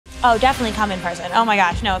Oh, definitely come in person. Oh my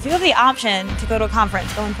gosh, no. If you have the option to go to a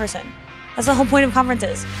conference, go in person. That's the whole point of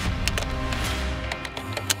conferences.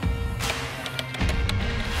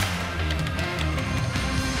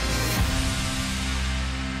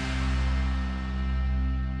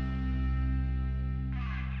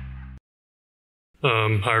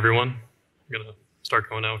 Hi everyone. I'm gonna start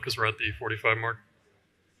going now because we're at the 45 mark.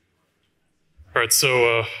 All right,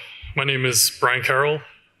 so my name is Brian Cairl,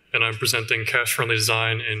 and I'm presenting cache-friendly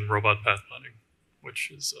design in robot path planning,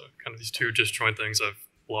 which is kind of these two disjoint things I've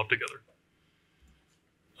blobbed together.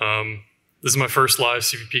 This is my first live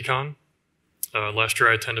CppCon. Last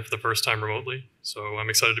year I attended for the first time remotely, so I'm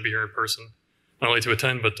excited to be here in person, not only to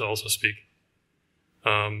attend, but to also speak.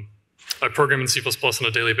 I program in C++ on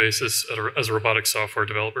a daily basis as a robotic software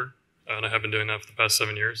developer, and I have been doing that for the past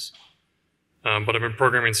 7 years. But I've been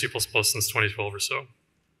programming in C++ since 2012 or so.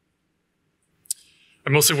 I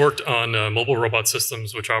mostly worked on mobile robot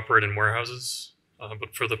systems which operate in warehouses,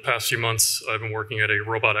 but for the past few months, I've been working at a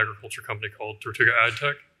robot agriculture company called Tortuga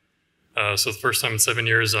AgTech. So the first time in 7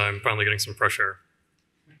 years, I'm finally getting some fresh air.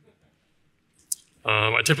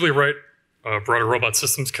 I typically write broader robot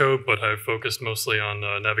systems code, but I've focused mostly on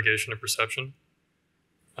navigation and perception.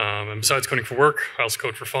 And besides coding for work, I also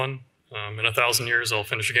code for fun. In 1,000 years, I'll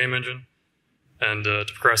finish a game engine. And to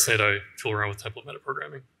procrastinate, I fool around with template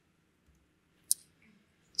metaprogramming.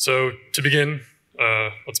 So to begin,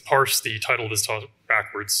 let's parse the title of this talk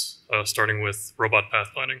backwards, starting with robot path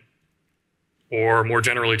planning, or more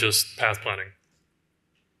generally, just path planning.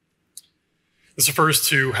 This refers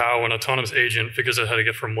to how an autonomous agent figures out how to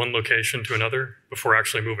get from one location to another before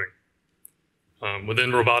actually moving.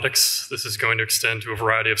 Within robotics, this is going to extend to a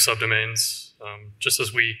variety of subdomains. Just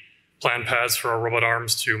as we plan paths for our robot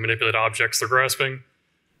arms to manipulate objects they're grasping,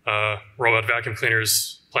 robot vacuum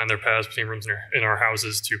cleaners plan their paths between rooms in our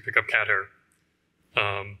houses to pick up cat hair.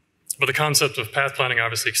 But the concept of path planning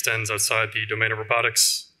obviously extends outside the domain of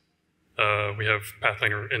robotics. We have path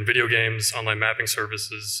planning in video games, online mapping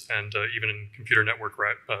services, and even in computer network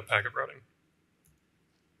packet routing.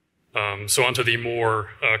 So onto the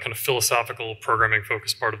more kind of philosophical programming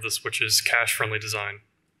focused part of this, which is cache-friendly design.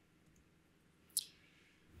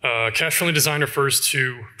 Cache-friendly design refers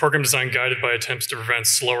to program design guided by attempts to prevent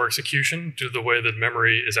slower execution due to the way that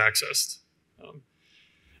memory is accessed.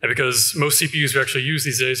 And because most CPUs we actually use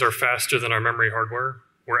these days are faster than our memory hardware,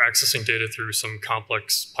 we're accessing data through some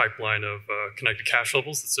complex pipeline of connected cache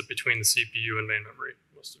levels that sit between the CPU and main memory.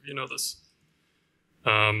 Most of you know this.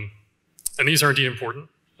 And these are indeed important.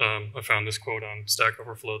 I found this quote on Stack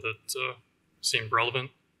Overflow that seemed relevant.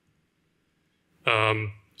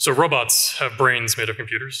 So robots have brains made of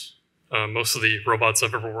computers. Most of the robots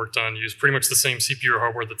I've ever worked on use pretty much the same CPU or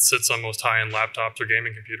hardware that sits on most high-end laptops or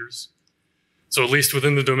gaming computers. So at least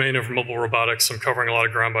within the domain of mobile robotics, I'm covering a lot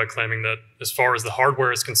of ground by claiming that as far as the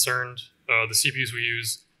hardware is concerned, the CPUs we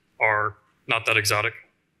use are not that exotic.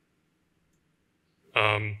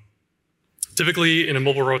 Typically, in a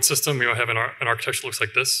mobile robot system, we might have an architecture that looks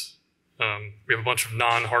like this. We have a bunch of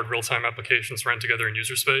non-hard real-time applications ran together in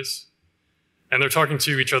user space. And they're talking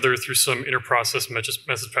to each other through some inter-process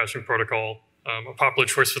message patching protocol. A popular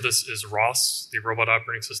choice for this is ROS, the robot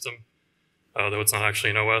operating system, though it's not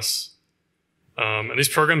actually an OS. And these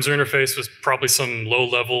programs are interfaced with probably some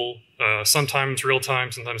low-level, sometimes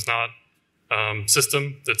real-time, sometimes not,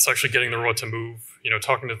 system that's actually getting the robot to move,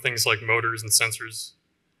 talking to things like motors and sensors.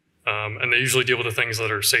 And they usually deal with the things that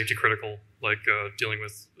are safety critical, like dealing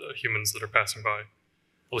with humans that are passing by,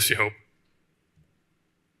 at least you hope.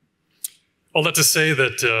 All that to say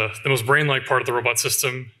that the most brain-like part of the robot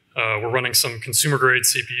system, we're running some consumer-grade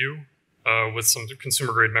CPU with some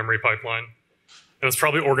consumer-grade memory pipeline. And it's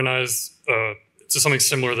probably organized to something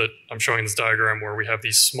similar that I'm showing in this diagram, where we have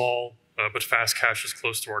these small but fast caches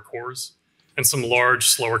close to our cores, and some large,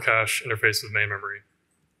 slower cache interface with main memory.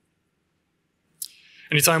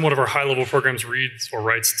 Anytime one of our high-level programs reads or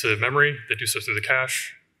writes to memory, they do so through the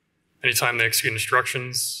cache. Anytime they execute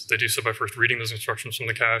instructions, they do so by first reading those instructions from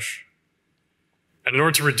the cache. And in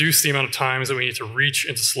order to reduce the amount of times that we need to reach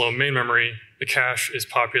into slow main memory, the cache is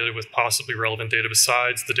populated with possibly relevant data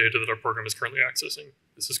besides the data that our program is currently accessing.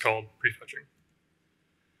 This is called prefetching.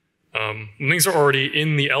 When things are already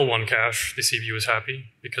in the L1 cache, the CPU is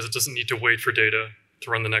happy because it doesn't need to wait for data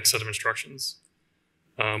to run the next set of instructions.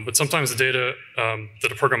 But sometimes the data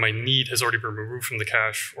that a program might need has already been removed from the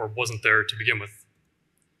cache or wasn't there to begin with.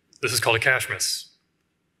 This is called a cache miss.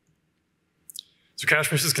 So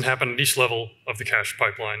cache misses can happen at each level of the cache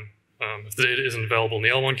pipeline. If the data isn't available in the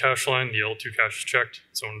L1 cache line, the L2 cache is checked,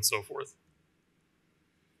 so on and so forth.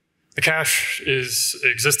 The cache is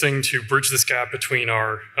existing to bridge this gap between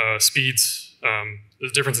our speeds the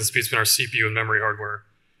difference in speeds between our CPU and memory hardware.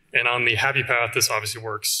 And on the happy path, this obviously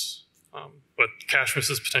works. But cache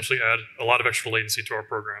misses potentially add a lot of extra latency to our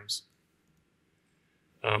programs.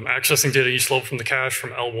 Accessing data each level from the cache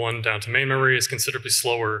from L1 down to main memory is considerably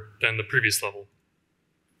slower than the previous level.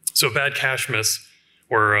 So a bad cache miss,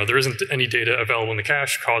 where there isn't any data available in the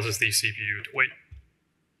cache, causes the CPU to wait.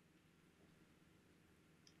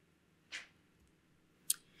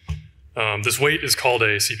 This wait is called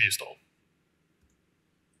a CPU stall.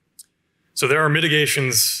 So there are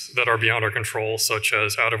mitigations that are beyond our control, such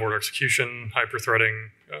as out-of-order execution, hyperthreading,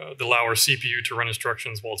 that allow our CPU to run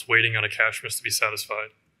instructions while it's waiting on a cache miss to be satisfied.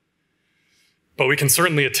 But we can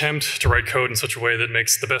certainly attempt to write code in such a way that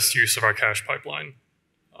makes the best use of our cache pipeline.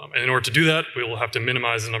 And in order to do that, we will have to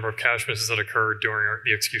minimize the number of cache misses that occur during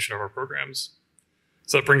the execution of our programs.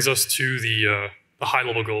 So that brings us to the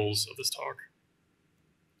high-level goals of this talk.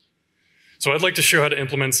 So I'd like to show how to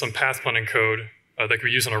implement some path planning code that could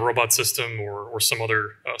be used on a robot system or some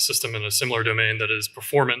other system in a similar domain that is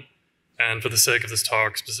performant, and for the sake of this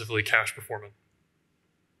talk, specifically cache performant.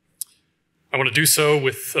 I want to do so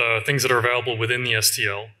with things that are available within the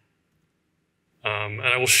STL. And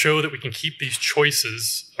I will show that we can keep these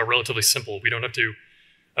choices relatively simple. We don't have to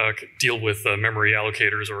deal with memory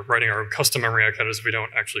allocators or writing our custom memory allocators if we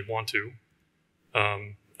don't actually want to.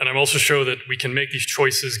 And I'll also show that we can make these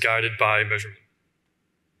choices guided by measurement.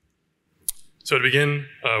 So to begin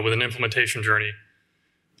with an implementation journey,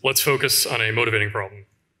 let's focus on a motivating problem.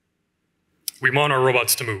 We want our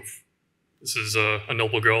robots to move. This is a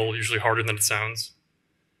noble goal, usually harder than it sounds.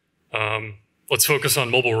 Let's focus on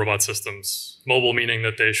mobile robot systems. Mobile meaning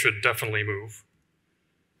that they should definitely move.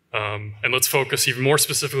 And let's focus even more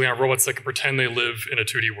specifically on robots that can pretend they live in a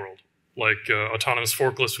 2D world, like autonomous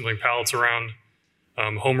forklifts moving pallets around,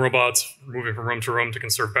 home robots moving from room to room to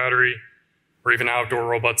conserve battery, or even outdoor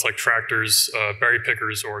robots like tractors, berry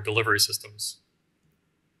pickers, or delivery systems.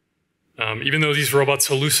 Even though these robots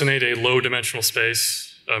hallucinate a low-dimensional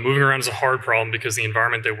space, moving around is a hard problem because the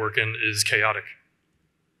environment they work in is chaotic.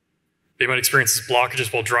 They might experience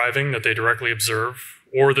blockages while driving that they directly observe,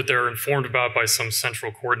 or that they're informed about by some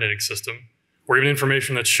central coordinating system, or even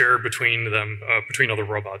information that's shared between them, between other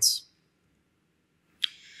robots.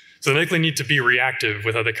 So they likely need to be reactive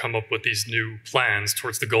with how they come up with these new plans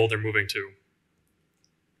towards the goal they're moving to.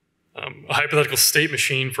 A hypothetical state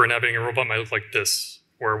machine for navigating a robot might look like this,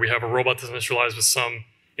 where we have a robot that's initialized with some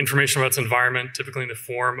information about its environment, typically in the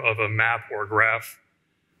form of a map or a graph.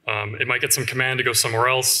 It might get some command to go somewhere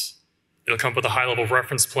else. It'll come up with a high-level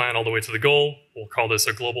reference plan all the way to the goal. We'll call this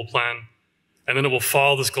a global plan. And then it will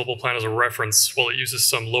follow this global plan as a reference while it uses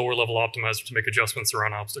some lower-level optimizer to make adjustments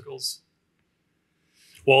around obstacles.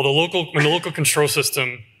 When the local control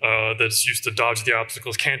system that's used to dodge the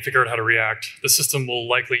obstacles can't figure out how to react, the system will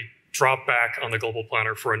likely drop back on the global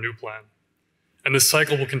planner for a new plan. And this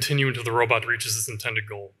cycle will continue until the robot reaches its intended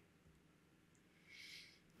goal.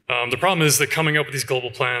 The problem is that coming up with these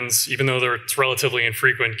global plans, even though it's relatively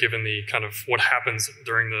infrequent given the kind of what happens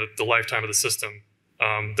during the lifetime of the system,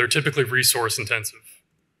 they're typically resource intensive.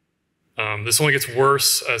 This only gets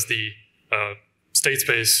worse as the state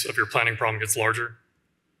space of your planning problem gets larger.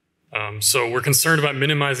 So we're concerned about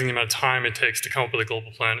minimizing the amount of time it takes to come up with a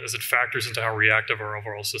global plan as it factors into how reactive our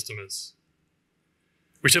overall system is.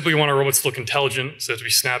 We typically want our robots to look intelligent, so they have to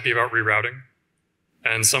be snappy about rerouting.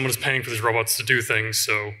 And someone is paying for these robots to do things,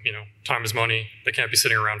 so time is money. They can't be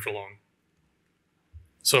sitting around for long.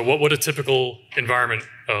 So what would a typical environment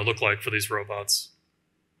look like for these robots?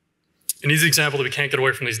 An easy example that we can't get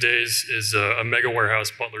away from these days is a mega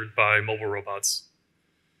warehouse butlered by mobile robots.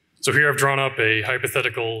 So here I've drawn up a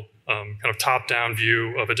hypothetical kind of top-down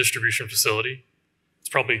view of a distribution facility. It's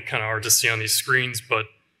probably kind of hard to see on these screens, but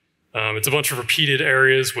it's a bunch of repeated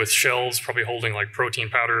areas with shelves, probably holding like protein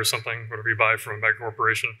powder or something, whatever you buy from a mega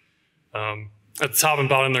corporation. At the top and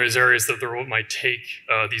bottom, there's areas that the robot might take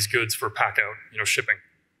these goods for pack out, shipping.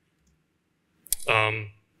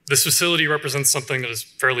 This facility represents something that is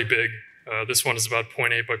fairly big. This one is about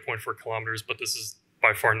 0.8 by 0.4 kilometers, but this is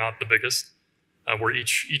by far not the biggest, where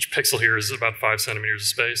each pixel here is about 5 centimeters of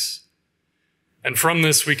space. And from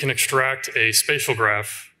this, we can extract a spatial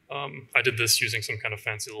graph. I did this using some kind of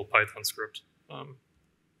fancy little Python script.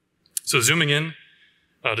 So zooming in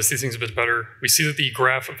to see things a bit better, we see that the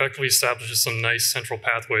graph effectively establishes some nice central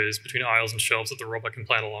pathways between aisles and shelves that the robot can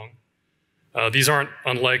plan along. These aren't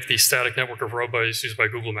unlike the static network of robots used by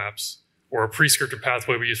Google Maps, or a pre-scripted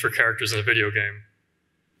pathway we use for characters in a video game.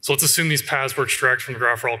 So let's assume these paths we're extracted from the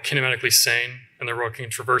graph are all kinematically sane, and the robot can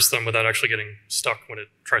traverse them without actually getting stuck when it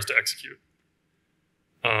tries to execute.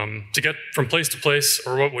 To get from place to place, a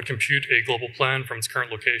robot would compute a global plan from its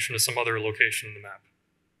current location to some other location in the map.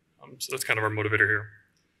 So that's kind of our motivator here.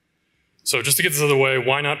 So just to get this out of the way,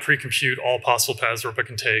 why not pre-compute all possible paths a robot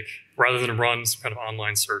can take rather than run some kind of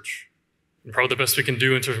online search? And probably the best we can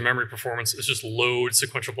do in terms of memory performance is just load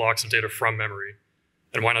sequential blocks of data from memory.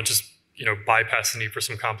 And why not just bypass the need for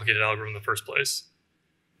some complicated algorithm in the first place?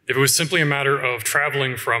 If it was simply a matter of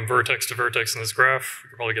traveling from vertex to vertex in this graph, we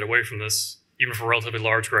could probably get away from this, even for relatively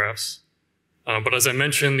large graphs. But as I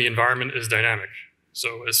mentioned, the environment is dynamic.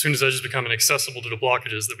 So as soon as edges become inaccessible due to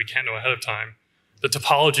blockages that we can't know ahead of time, the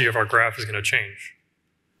topology of our graph is going to change.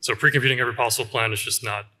 So pre-computing every possible plan is just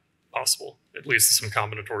not possible. It leads to some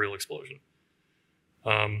combinatorial explosion.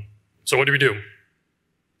 So what do?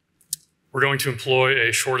 We're going to employ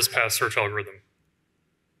a shortest path search algorithm.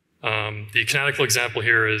 The canonical example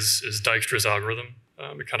here is Dijkstra's algorithm.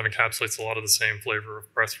 It kind of encapsulates a lot of the same flavor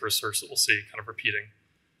of breadth first search that we'll see kind of repeating.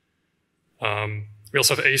 We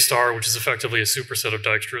also have A star, which is effectively a superset of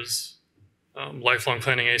Dijkstra's. Lifelong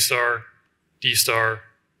planning A star, D star,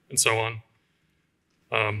 and so on.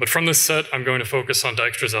 But from this set, I'm going to focus on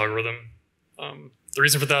Dijkstra's algorithm. The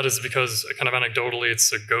reason for that is because, kind of anecdotally,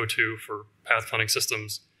 it's a go-to for path planning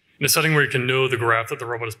systems in a setting where you can know the graph that the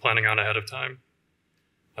robot is planning on ahead of time.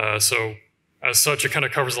 So as such, it kind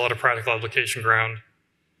of covers a lot of practical application ground.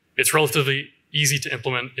 It's relatively easy to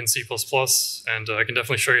implement in C++, and I can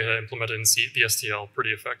definitely show you how to implement it in the STL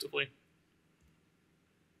pretty effectively.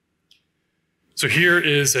 So here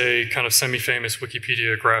is a kind of semi-famous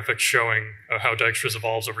Wikipedia graphic showing how Dijkstra's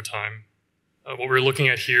evolves over time. What we're looking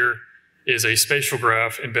at here is a spatial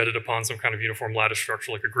graph embedded upon some kind of uniform lattice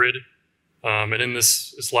structure like a grid. And in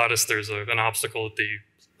this lattice, there's an obstacle that the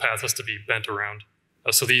path has to be bent around.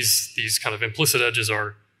 So these kind of implicit edges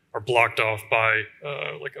are blocked off by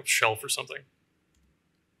like a shelf or something.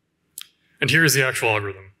 And here is the actual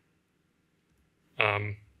algorithm.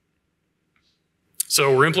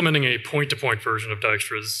 So we're implementing a point-to-point version of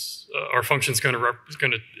Dijkstra's. Our function is going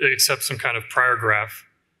to accept some kind of prior graph,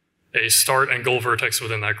 a start and goal vertex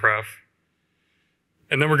within that graph.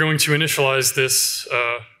 And then we're going to initialize this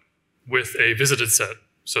with a visited set.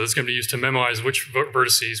 So this is going to be used to memoize which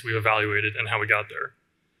vertices we've evaluated and how we got there,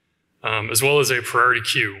 as well as a priority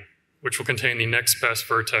queue, which will contain the next best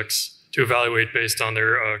vertex to evaluate based on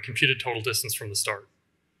their computed total distance from the start.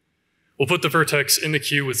 We'll put the vertex in the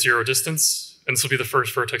queue with 0 distance, and this will be the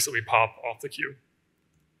first vertex that we pop off the queue.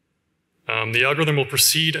 The algorithm will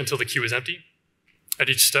proceed until the queue is empty. At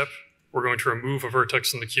each step, we're going to remove a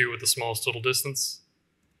vertex in the queue with the smallest total distance.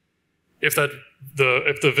 If the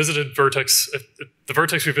vertex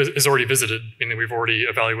is already visited, meaning we've already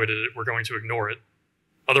evaluated it, we're going to ignore it.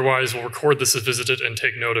 Otherwise, we'll record this as visited and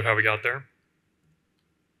take note of how we got there.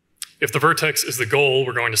 If the vertex is the goal,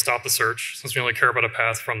 we're going to stop the search, since we only care about a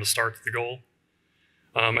path from the start to the goal.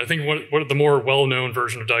 I think what the more well-known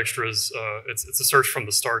version of Dijkstra is, it's a search from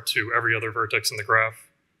the start to every other vertex in the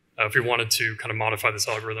graph. If we wanted to kind of modify this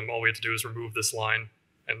algorithm, all we have to do is remove this line,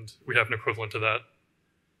 and we have an equivalent to that.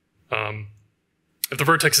 If the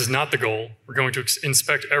vertex is not the goal, we're going to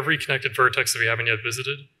inspect every connected vertex that we haven't yet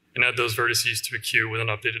visited and add those vertices to a queue with an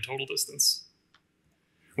updated total distance.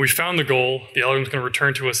 When we found the goal, the algorithm is going to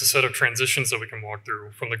return to us a set of transitions that we can walk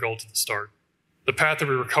through from the goal to the start. The path that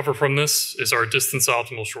we recover from this is our distance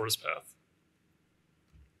optimal shortest path.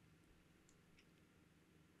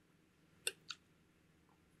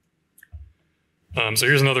 So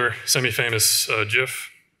here's another semi-famous GIF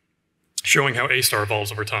showing how A star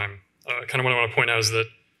evolves over time. Kind of what I want to point out is that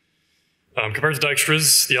compared to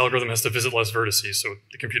Dijkstra's, the algorithm has to visit less vertices, so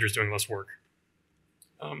the computer's doing less work.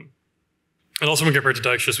 And also when compared to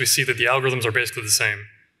Dijkstra's, we see that the algorithms are basically the same.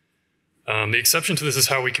 The exception to this is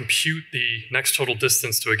how we compute the next total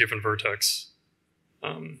distance to a given vertex.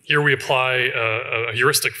 Here we apply a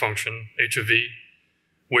heuristic function, h of v,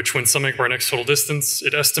 which when summing up our next total distance,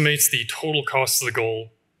 it estimates the total cost of the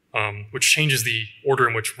goal, which changes the order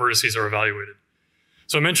in which vertices are evaluated.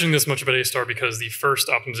 So I'm mentioning this much about A star because the first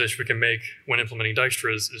optimization we can make when implementing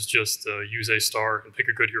Dijkstra's is just use A star and pick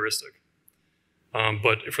a good heuristic.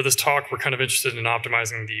 But for this talk, we're kind of interested in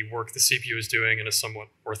optimizing the work the CPU is doing in a somewhat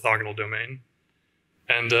orthogonal domain.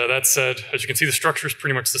 And that said, as you can see, the structure is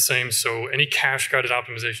pretty much the same, so any cache-guided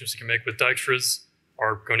optimizations you can make with Dijkstra's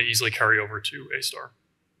are going to easily carry over to A star.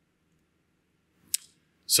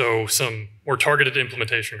 So some more targeted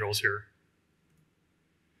implementation goals here.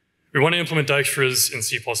 We want to implement Dijkstra's in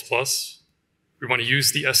C++. We want to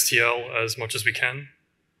use the STL as much as we can.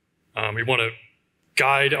 We want to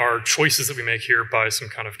guide our choices that we make here by some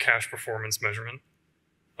kind of cache performance measurement.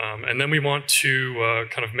 And then we want to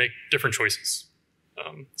kind of make different choices.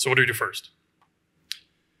 So what do we do first?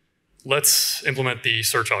 let's implement the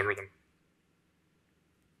search algorithm.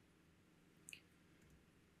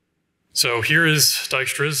 So here is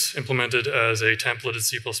Dijkstra's implemented as a templated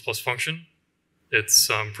C++ function. It's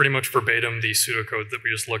pretty much verbatim the pseudocode that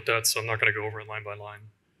we just looked at, so I'm not going to go over it line by line.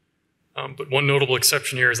 But one notable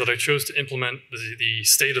exception here is that I chose to implement the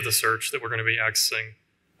state of the search that we're going to be accessing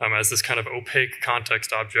as this kind of opaque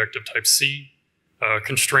context object of type C,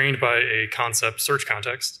 constrained by a concept search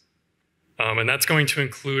context. And that's going to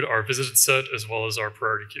include our visited set as well as our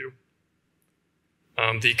priority queue.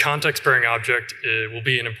 The context-bearing object will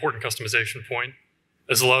be an important customization point,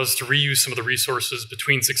 as it allows us to reuse some of the resources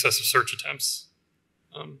between successive search attempts.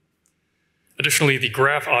 Additionally, the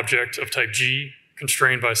graph object of type G,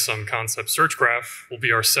 constrained by some concept search graph, will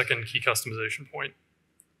be our second key customization point.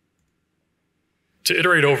 To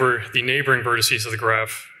iterate over the neighboring vertices of the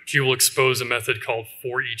graph, G will expose a method called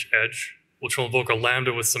forEachEdge, which will invoke a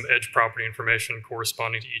lambda with some edge property information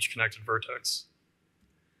corresponding to each connected vertex.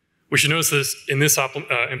 We should notice this in this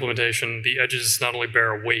implementation, the edges not only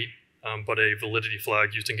bear a weight, but a validity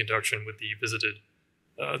flag used in conjunction with the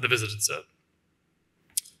visited set.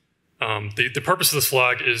 The purpose of this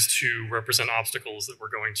flag is to represent obstacles that we're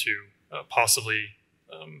going to possibly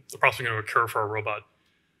going to occur for our robot.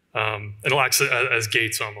 It'll act as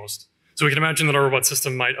gates almost. So we can imagine that our robot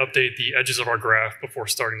system might update the edges of our graph before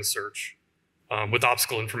starting the search with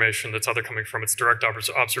obstacle information that's either coming from its direct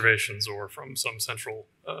observations or from some central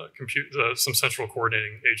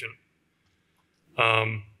coordinating agent.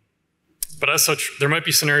 But as such, there might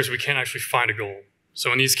be scenarios we can't actually find a goal.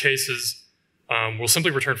 So in these cases, we'll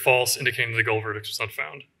simply return false, indicating the goal vertex was not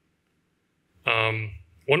found.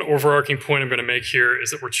 One overarching point I'm going to make here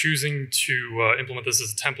is that we're choosing to implement this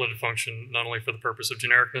as a templated function, not only for the purpose of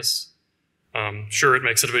genericness. Sure, it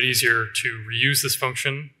makes it a bit easier to reuse this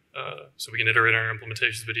function, so we can iterate our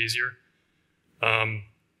implementations a bit easier.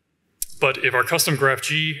 But if our custom graph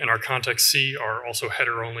G and our context C are also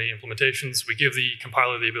header-only implementations, we give the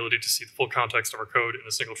compiler the ability to see the full context of our code in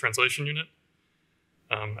a single translation unit.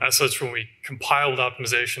 As such, when we compile with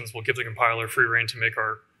optimizations, we'll give the compiler free rein to make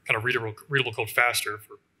our kind of readable code faster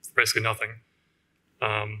for basically nothing.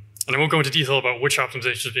 And I won't go into detail about which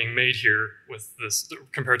optimization is being made here with this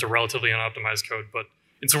compared to relatively unoptimized code, but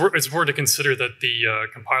it's important to consider that the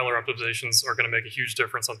compiler optimizations are going to make a huge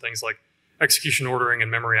difference on things like execution ordering and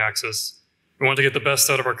memory access. We want to get the best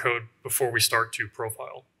out of our code before we start to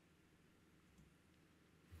profile.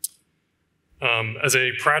 As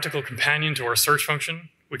a practical companion to our search function,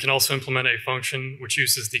 we can also implement a function which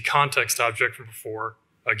uses the context object from before,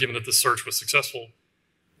 given that the search was successful,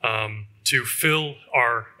 to fill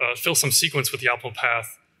some sequence with the optimal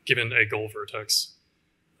path given a goal vertex.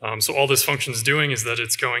 So all this function is doing is that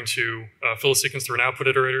it's going to fill a sequence through an output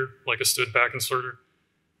iterator, like a stood back inserter,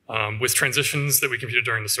 with transitions that we computed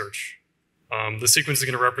during the search. The sequence is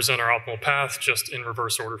going to represent our optimal path, just in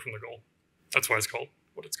reverse order from the goal. That's why it's called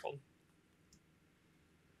what it's called.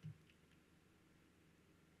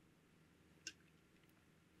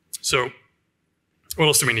 So what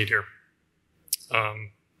else do we need here?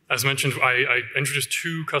 As mentioned, I introduced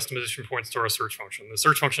two customization points to our search function. The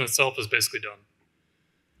search function itself is basically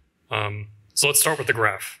done. So let's start with the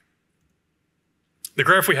graph. The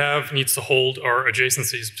graph we have needs to hold our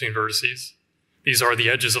adjacencies between vertices. These are the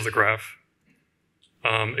edges of the graph.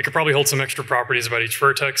 It could probably hold some extra properties about each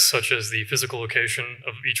vertex, such as the physical location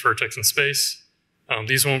of each vertex in space.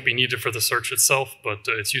 These won't be needed for the search itself, but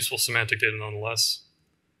it's useful semantic data nonetheless.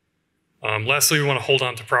 Lastly, we want to hold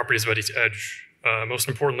on to properties about each edge. Most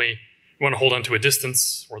importantly, we want to hold on to a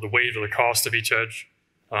distance, or the weight or the cost of each edge,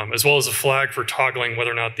 as well as a flag for toggling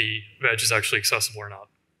whether or not the edge is actually accessible or not.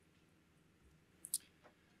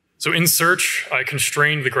 So in search, I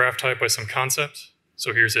constrained the graph type by some concept.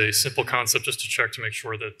 So here's a simple concept just to check to make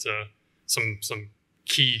sure that some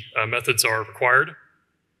key methods are required.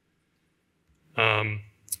 And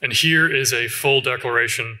here is a full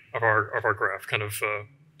declaration of our graph, kind of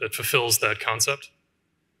that fulfills that concept.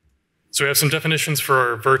 So we have some definitions for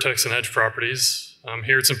our vertex and edge properties.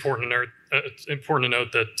 Here it's important to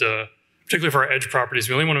note that, particularly for our edge properties,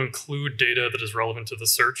 we only want to include data that is relevant to the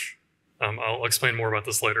search. I'll explain more about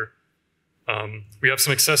this later. We have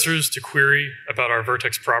some accessors to query about our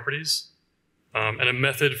vertex properties, and a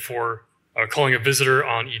method for calling a visitor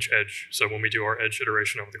on each edge, so when we do our edge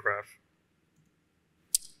iteration over the graph.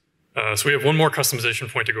 So we have one more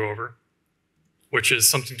customization point to go over, which is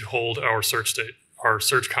something to hold our search state, our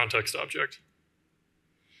search context object.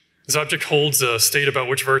 This object holds a state about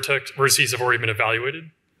which vertices have already been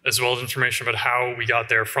evaluated, as well as information about how we got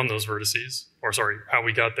there from those vertices, or sorry, how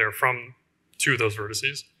we got there from to those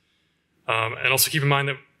vertices. And also keep in mind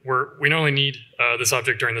that we not only need this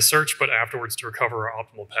object during the search, but afterwards to recover our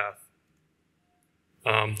optimal path.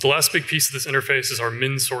 The last big piece of this interface is our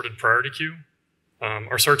min-sorted priority queue.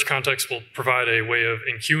 Our search context will provide a way of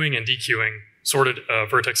enqueuing and dequeuing sorted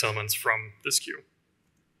vertex elements from this queue.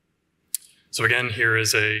 So again, here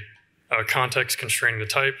is a context constraining the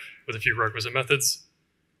type with a few requisite methods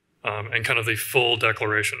and kind of the full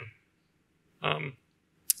declaration.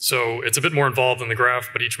 So it's a bit more involved than the graph,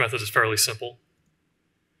 but each method is fairly simple.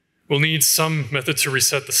 We'll need some method to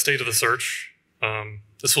reset the state of the search.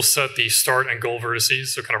 This will set the start and goal vertices,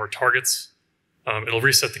 so kind of our targets. It'll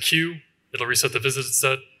reset the queue, it'll reset the visited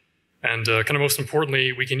set, and kind of most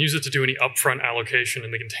importantly, we can use it to do any upfront allocation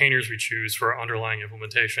in the containers we choose for our underlying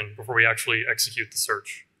implementation before we actually execute the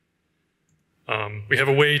search. We have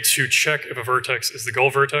a way to check if a vertex is the goal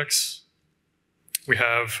vertex. We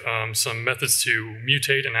have some methods to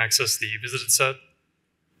mutate and access the visited set.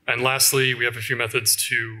 And lastly, we have a few methods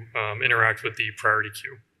to interact with the priority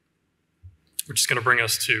queue, which is going to bring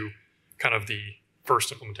us to kind of the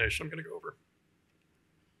first implementation I'm going to go over.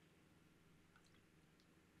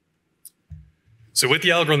 So with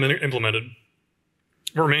the algorithm implemented,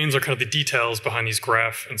 what remains are kind of the details behind these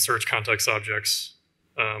graph and search context objects.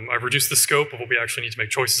 I've reduced the scope of what we actually need to make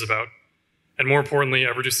choices about. And more importantly,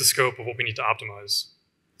 I've reduced the scope of what we need to optimize.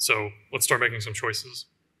 So let's start making some choices.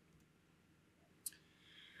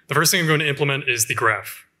 The first thing I'm going to implement is the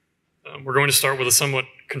graph. We're going to start with a somewhat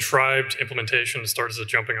contrived implementation to start as a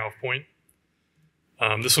jumping off point.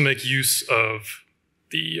 This will make use of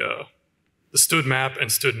the std map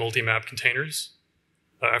and std multi-map containers.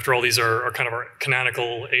 After all, these are kind of our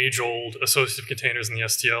canonical, age-old associative containers in the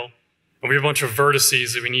STL. And we have a bunch of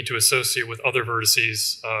vertices that we need to associate with other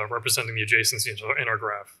vertices representing the adjacencies in our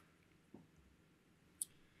graph.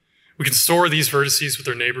 We can store these vertices with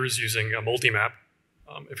their neighbors using a multi-map.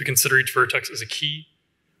 If we consider each vertex as a key,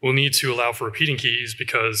 we'll need to allow for repeating keys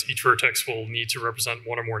because each vertex will need to represent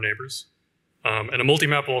one or more neighbors. And a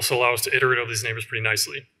multi-map will also allow us to iterate over these neighbors pretty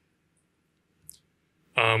nicely.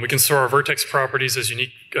 We can store our vertex properties as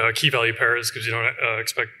unique key value pairs because you don't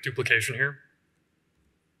expect duplication here.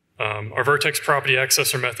 Our vertex property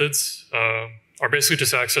accessor methods are basically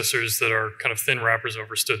just accessors that are kind of thin wrappers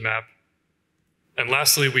over std map. And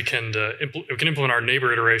lastly, we can implement our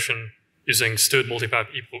neighbor iteration using std multi-map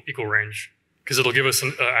equal range because it'll give us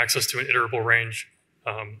access to an iterable range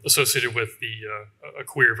associated with a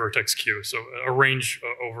queer vertex queue, so a range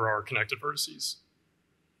over our connected vertices.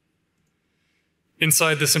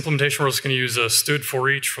 Inside this implementation, we're just going to use a std for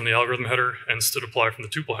each from the algorithm header and std apply from the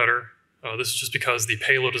tuple header. This is just because the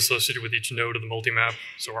payload associated with each node of the multi-map,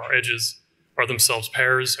 so our edges, are themselves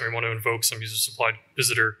pairs, and we want to invoke some user-supplied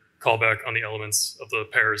visitor callback on the elements of the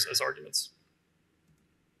pairs as arguments.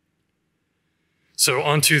 So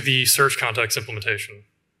onto the search context implementation.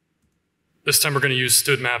 This time we're going to use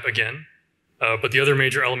std map again, but the other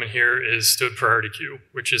major element here is std priority queue,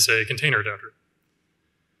 which is a container adapter.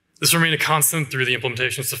 This will remain a constant through the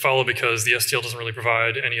implementations to follow because the STL doesn't really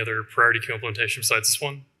provide any other priority queue implementation besides this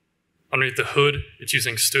one. Underneath the hood, it's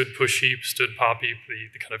using std push heap, std pop heap,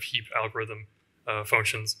 the kind of heap algorithm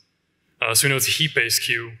functions. So we know it's a heap-based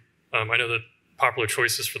queue. I know that popular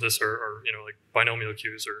choices for this are like binomial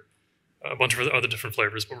queues or a bunch of other different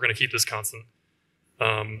flavors, but we're going to keep this constant.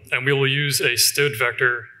 And we will use a std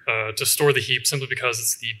vector to store the heap simply because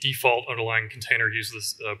it's the default underlying container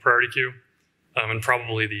uses this priority queue, and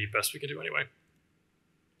probably the best we can do anyway.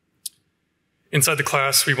 Inside the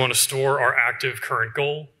class, we want to store our active current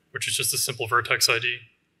goal, which is just a simple vertex ID.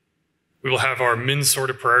 We will have our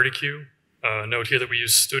min-sorted priority queue. Note here that we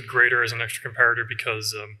use std greater as an extra comparator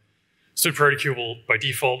because std priority queue will, by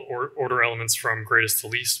default, order elements from greatest to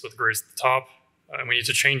least with the greatest at the top. And we need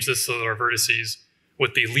to change this so that our vertices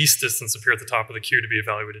with the least distance appear at the top of the queue to be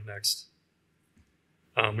evaluated next.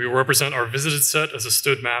 We will represent our visited set as a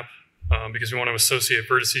std map because we want to associate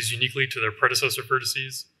vertices uniquely to their predecessor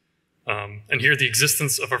vertices. And here the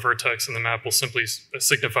existence of a vertex in the map will simply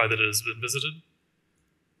signify that it has been visited.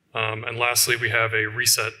 And lastly, we have a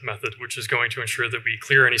reset method, which is going to ensure that we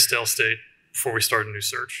clear any stale state before we start a new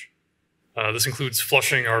search. This includes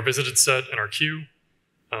flushing our visited set and our queue.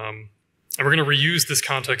 And we're going to reuse this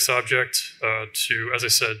context object to, as I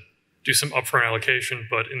said, do some upfront allocation.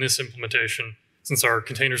 But in this implementation, since our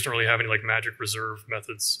containers don't really have any like magic reserve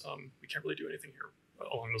methods, we can't really do anything here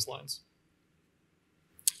along those lines.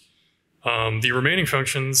 The remaining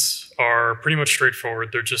functions are pretty much straightforward.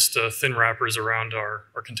 They're just thin wrappers around our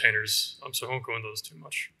containers, so I won't go into those too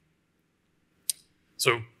much.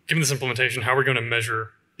 So given this implementation, how are we going to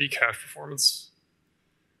measure the cache performance?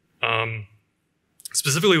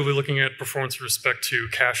 Specifically, we'll be looking at performance with respect to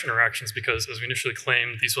cache interactions because, as we initially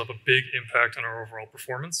claimed, these will have a big impact on our overall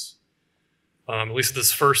performance. At least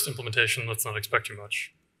this first implementation, let's not expect too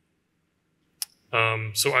much.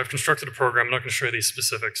 So I've constructed a program. I'm not going to show you these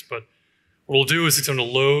specifics, but what we'll do is it's going to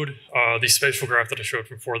load the spatial graph that I showed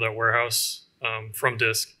from for.warehouse from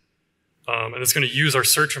disk. And it's going to use our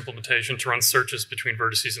search implementation to run searches between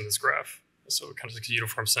vertices in this graph. So it kind of takes a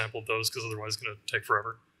uniform sample of those because otherwise it's going to take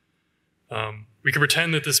forever. We can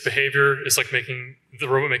pretend that this behavior is like the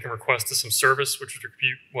robot making requests to some service, which would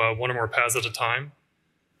compute one or more paths at a time.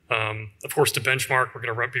 Of course, to benchmark, we're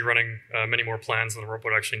going to be running many more plans than the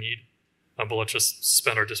robot actually need. But let's just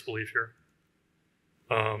suspend our disbelief here.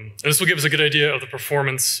 And this will give us a good idea of the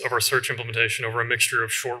performance of our search implementation over a mixture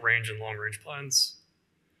of short-range and long-range plans.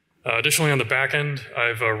 Additionally, on the back end,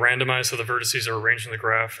 I've randomized how the vertices are arranged in the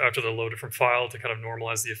graph after they're loaded from file to kind of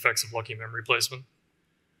normalize the effects of lucky memory placement.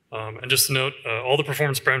 And just to note, all the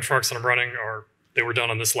performance benchmarks that I'm running they were done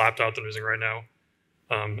on this laptop that I'm using right now.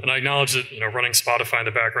 And I acknowledge that running Spotify in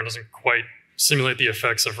the background doesn't quite simulate the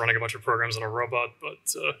effects of running a bunch of programs on a robot, but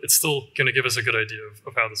it's still going to give us a good idea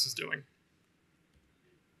of how this is doing.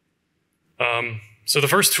 So the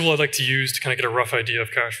first tool I'd like to use to kind of get a rough idea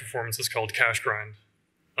of cache performance is called cache grind.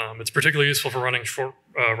 It's particularly useful for running short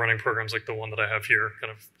running programs like the one that I have here,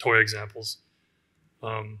 kind of toy examples.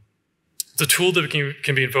 It's a tool that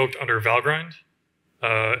can be invoked under valgrind.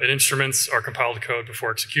 It instruments our compiled code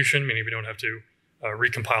before execution, meaning we don't have to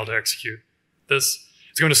recompile to execute this.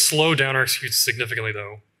 It's going to slow down our execution significantly,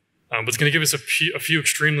 though, but it's going to give us a few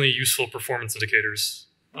extremely useful performance indicators.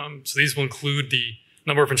 So these will include the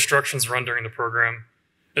number of instructions run during the program,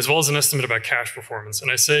 as well as an estimate about cache performance. And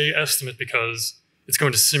I say estimate because it's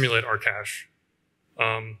going to simulate our cache.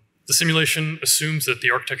 The simulation assumes that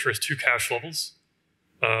the architecture has 2 cache levels.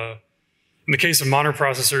 In the case of modern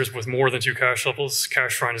processors with more than 2 cache levels,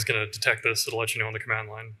 cache grind is going to detect this. It'll let you know on the command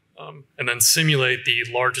line. And then simulate the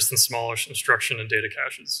largest and smallest instruction and data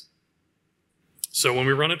caches. So when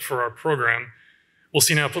we run it for our program, we'll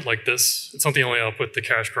see an output like this. It's not the only output the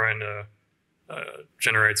cache grind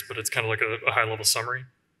generates, but it's kind of like a high-level summary.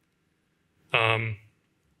 And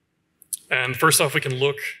first off, we can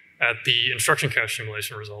look at the instruction cache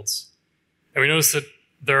simulation results. And we notice that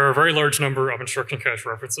there are a very large number of instruction cache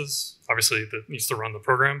references, obviously, that needs to run the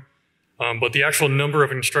program. But the actual number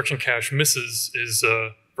of instruction cache misses is,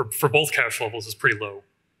 for both cache levels, is pretty low.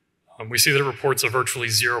 We see that it reports a virtually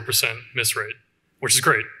 0% miss rate, which is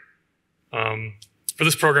great. For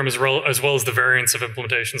this program, as well as the variants of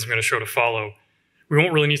implementations I'm going to show to follow, we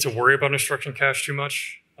won't really need to worry about instruction cache too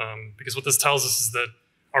much, because what this tells us is that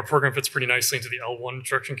our program fits pretty nicely into the L1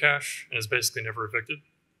 instruction cache and is basically never evicted.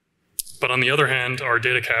 But on the other hand, our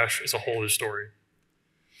data cache is a whole other story.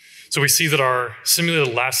 So we see that our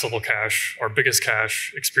simulated last level cache, our biggest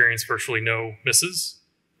cache, experienced virtually no misses,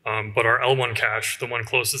 but our L1 cache, the one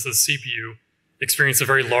closest to the CPU, experienced a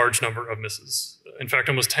very large number of misses. In fact,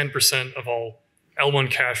 almost 10% of all L1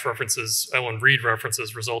 cache references, L1 read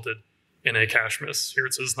references resulted in a cache miss. Here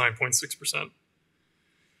it says 9.6%.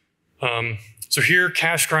 So here,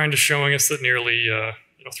 cache grind is showing us that nearly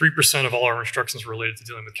 3% of all our instructions are related to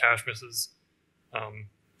dealing with cache misses.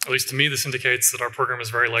 At least to me, this indicates that our program is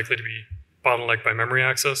very likely to be bottlenecked by memory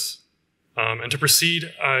access. And to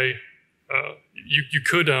proceed, you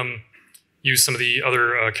could use some of the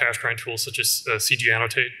other cache grind tools, such as CG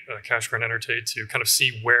annotate, cache grind annotate, to kind of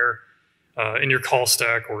see where in your call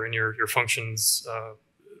stack or in your functions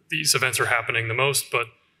these events are happening the most. But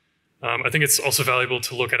I think it's also valuable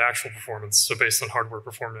to look at actual performance, so based on hardware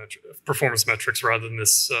performance metrics rather than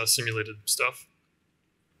this simulated stuff.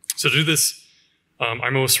 So to do this, I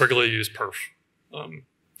most regularly use perf,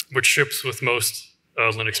 which ships with most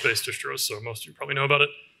Linux-based distros, so most of you probably know about it.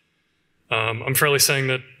 I'm fairly saying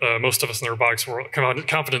that most of us in the robotics world,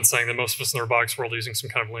 confident saying that most of us in the robotics world are using some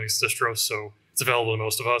kind of Linux distro, so it's available to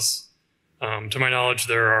most of us. To my knowledge,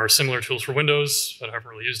 there are similar tools for Windows, but I haven't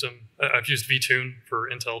really used them. I've used vTune for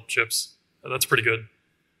Intel chips. That's pretty good.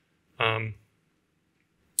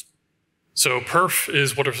 So perf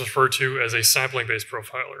is what is referred to as a sampling-based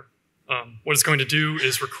profiler. What it's going to do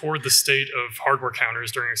is record the state of hardware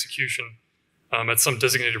counters during execution at some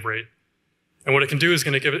designated rate. And what it can do is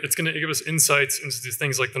it's going to give us insights into these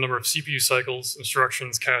things like the number of CPU cycles,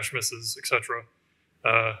 instructions, cache misses, etc.,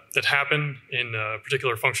 that happen in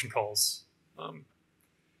particular function calls.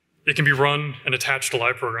 It can be run and attached to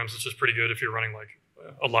live programs, which is pretty good if you're running like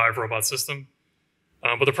a live robot system.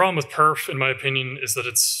 But the problem with perf, in my opinion, is that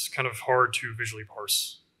it's kind of hard to visually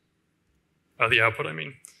parse the output, I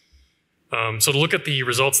mean. So to look at the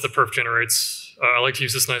results that perf generates, I like to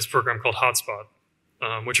use this nice program called Hotspot.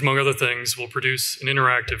 which among other things will produce an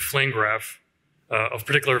interactive flame graph of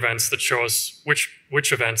particular events that show us which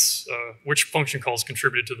function calls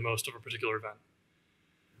contributed to the most of a particular event.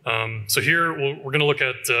 So here we're going to look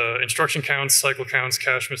at instruction counts, cycle counts,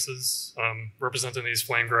 cache misses, representing these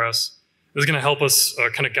flame graphs. This is going to help us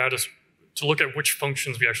kind of guide us to look at which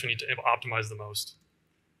functions we actually need to optimize the most.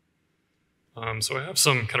 So I have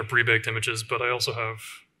some kind of pre-baked images, but I also have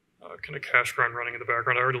kind of cache grind running in the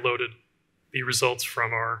background. I already loaded the results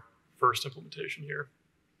from our first implementation here.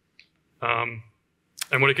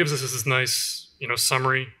 And what it gives us is this nice,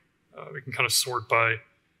 summary. We can kind of sort by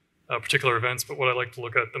particular events, but what I like to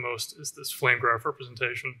look at the most is this flame graph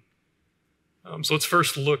representation. So let's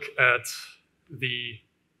first look at the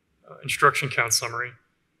instruction count summary.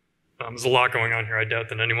 There's a lot going on here. I doubt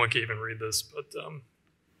that anyone can even read this, but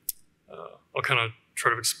I'll kind of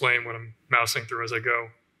try to explain what I'm mousing through as I go.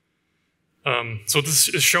 So what this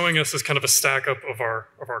is showing us is kind of a stack up of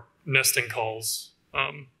our nesting calls.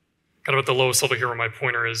 Kind of at the lowest level here where my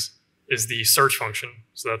pointer is the search function.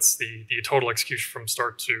 So that's the total execution from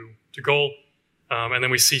start to goal. And then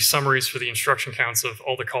we see summaries for the instruction counts of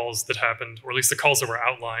all the calls that happened, or at least the calls that were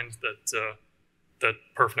outlined that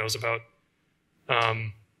perf knows about.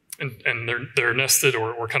 And they're nested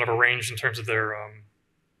or kind of arranged in terms of their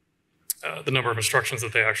the number of instructions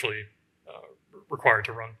that they actually required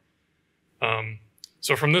to run.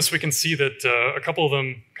 So from this, we can see that a couple of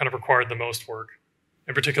them kind of required the most work.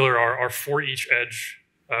 In particular, our for each edge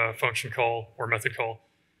function call or method call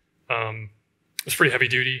was pretty heavy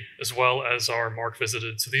duty, as well as our mark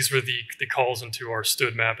visited. So these were the calls into our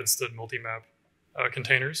std map and std multimap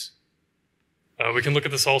containers. We can look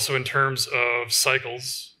at this also in terms of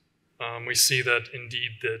cycles. We see that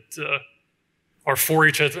indeed that our for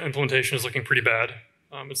each implementation is looking pretty bad.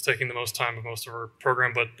 It's taking the most time of most of our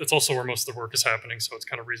program, but it's also where most of the work is happening, so it's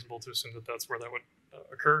kind of reasonable to assume that that's where that would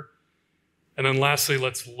occur. And then lastly,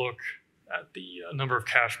 let's look at the number of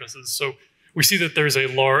cache misses. So we see that there's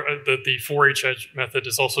that the for each edge method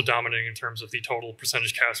is also dominating in terms of the total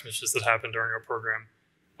percentage cache misses that happen during our program,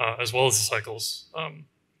 as well as the cycles.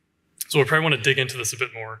 So we probably want to dig into this a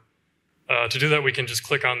bit more. To do that, we can just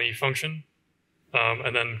click on the function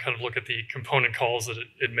and then kind of look at the component calls that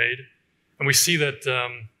it made. And we see that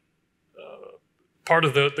part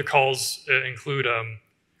of the calls include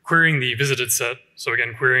querying the visited set. So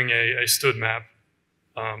again, querying a std map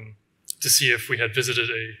to see if we had visited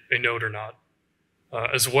a node or not,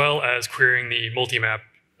 as well as querying the multimap,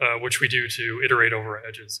 which we do to iterate over our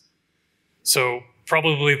edges. So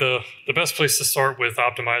probably the best place to start with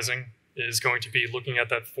optimizing is going to be looking at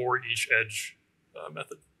that for each edge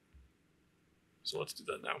method. So let's do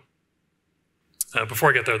that now. Before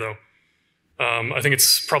I get there though, I think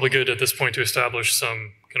it's probably good at this point to establish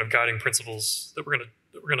some kind of guiding principles that we're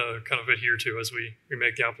gonna kind of adhere to as we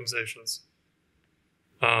make the optimizations.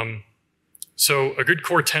 So a good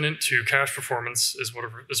core tenet to cache performance is what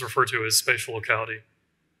is referred to as spatial locality.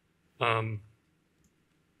 In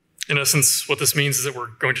essence, what this means is that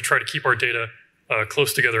we're going to try to keep our data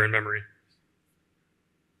close together in memory.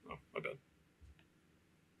 Oh, my bad.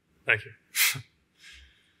 Thank you.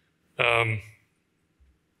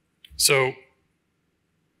 So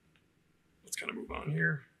let's kind of move on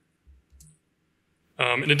here.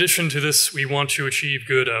 In addition to this, we want to achieve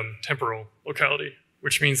good temporal locality,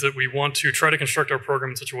 which means that we want to try to construct our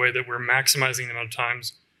program in such a way that we're maximizing the amount of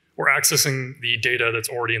times we're accessing the data that's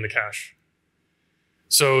already in the cache.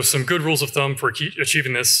 So some good rules of thumb for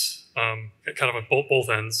achieving this, kind of at both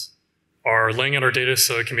ends, are laying out our data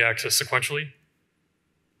so it can be accessed sequentially.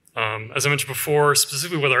 As I mentioned before,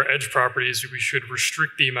 specifically with our edge properties, we should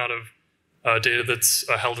restrict the amount of data that's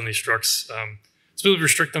held in these structs. Specifically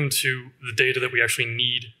restrict them to the data that we actually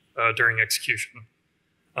need during execution,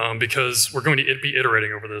 because we're going to be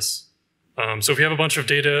iterating over this. So if you have a bunch of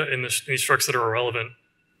data in these structs that are irrelevant,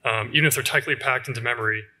 even if they're tightly packed into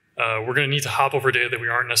memory, we're going to need to hop over data that we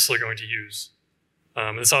aren't necessarily going to use.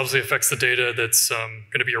 This obviously affects the data that's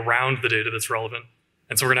going to be around the data that's relevant.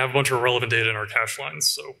 And so we're going to have a bunch of irrelevant data in our cache lines,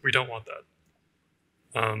 so we don't want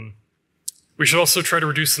that. We should also try to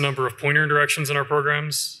reduce the number of pointer interactions in our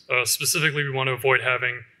programs. Specifically, we want to avoid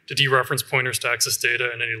having to dereference pointers to access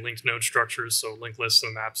data in any linked node structures, so linked lists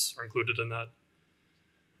and maps are included in that.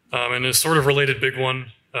 And a sort of related big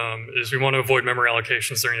one is we want to avoid memory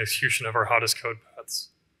allocations during the execution of our hottest code paths.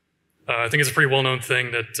 I think it's a pretty well-known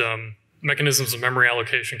thing that mechanisms of memory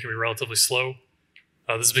allocation can be relatively slow.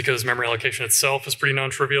 This is because memory allocation itself is pretty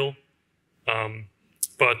non-trivial.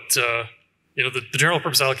 But the general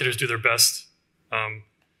purpose allocators do their best.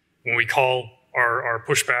 When we call our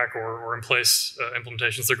pushback or in place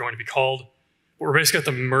implementations, they're going to be called. But we're basically at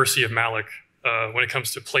the mercy of malloc when it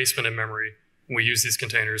comes to placement in memory when we use these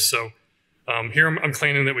containers. So here I'm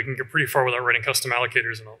claiming that we can get pretty far without writing custom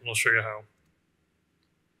allocators, and I'll show you how.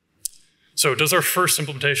 So does our first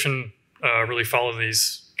implementation really follow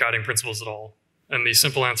these guiding principles at all? And the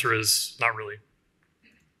simple answer is not really.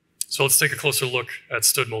 So let's take a closer look at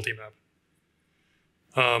std multimap.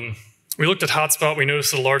 We looked at hotspot. We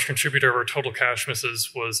noticed that a large contributor of our total cache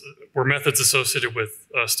misses were methods associated with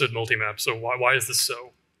std multimap. So why is this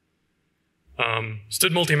so? Std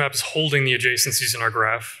multimap is holding the adjacencies in our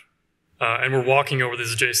graph, and we're walking over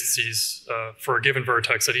these adjacencies for a given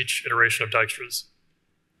vertex at each iteration of Dijkstra's.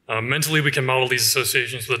 Mentally, we can model these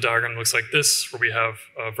associations with a diagram that looks like this, where we have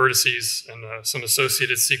vertices and some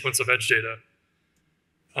associated sequence of edge data.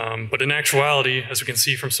 But in actuality, as we can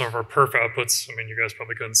see from some of our perf outputs, I mean, you guys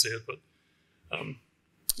probably couldn't see it, but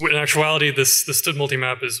in actuality, this std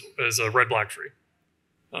multimap is a red-black tree,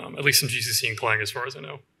 at least in GCC and Clang, as far as I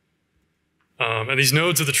know. And these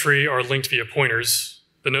nodes of the tree are linked via pointers.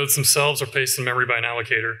 The nodes themselves are placed in memory by an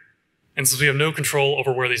allocator. And since we have no control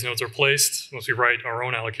over where these nodes are placed, once we write our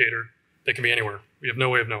own allocator, they can be anywhere. We have no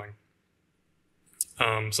way of knowing.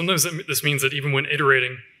 Sometimes this means that even when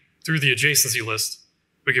iterating through the adjacency list,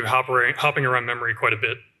 we can be hopping around memory quite a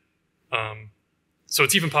bit. So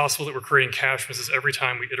it's even possible that we're creating cache misses every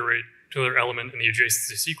time we iterate to another element in the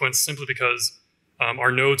adjacency sequence, simply because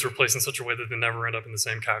our nodes are placed in such a way that they never end up in the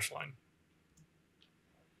same cache line.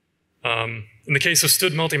 In the case of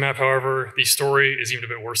std multimap, however, the story is even a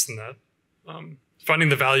bit worse than that. Finding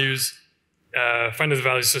the values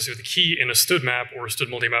associated with the key in a std map or a std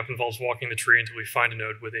multimap involves walking the tree until we find a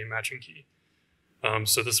node with a matching key.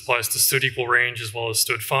 So this applies to std equal range as well as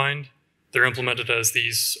std find. They're implemented as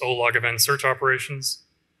these O-log event search operations.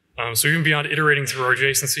 So even beyond iterating through our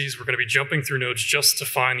adjacencies, we're going to be jumping through nodes just to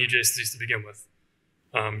find the adjacencies to begin with,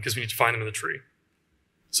 because we need to find them in the tree.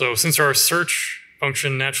 So since our search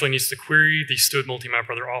function naturally needs to query the std multimap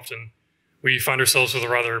rather often, we find ourselves with a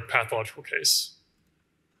rather pathological case.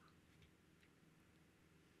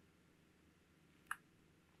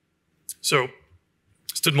 So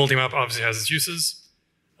std multimap obviously has its uses,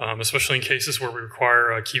 especially in cases where we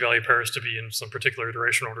require key value pairs to be in some particular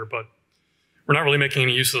iteration order, but we're not really making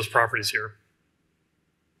any use of those properties here.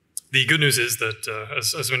 The good news is that,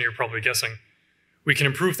 as many are probably guessing, we can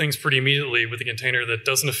improve things pretty immediately with a container that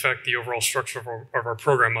doesn't affect the overall structure of our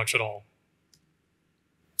program much at all.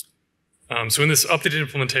 So in this updated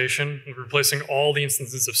implementation, we're replacing all the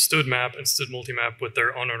instances of std map and std multimap with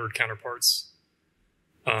their unordered counterparts.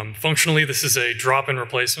 Functionally, this is a drop-in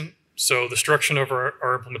replacement. So the structure of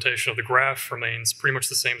our implementation of the graph remains pretty much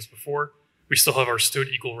the same as before. We still have our std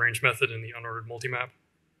equal range method in the unordered multimap.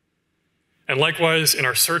 And likewise, in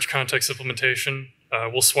our search context implementation,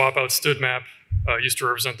 we'll swap out std map used to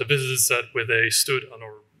represent the visited set with a std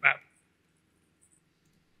unordered map.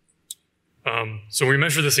 So when we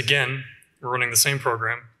measure this again, we're running the same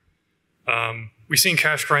program. We see in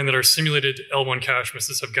cache grind that our simulated L1 cache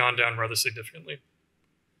misses have gone down rather significantly.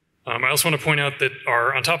 I also want to point out that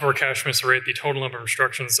on top of our cache miss rate, the total number of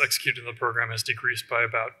instructions executed in the program has decreased by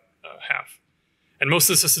about half. And most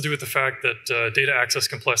of this has to do with the fact that data access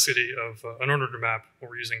complexity of an unordered map, when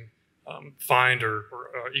we're using find or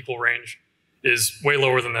equal range, is way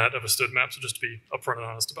lower than that of a std map, so just to be upfront and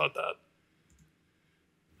honest about that.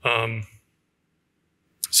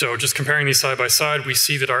 So just comparing these side by side, we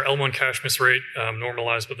see that our L1 cache miss rate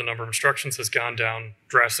normalized with the number of instructions has gone down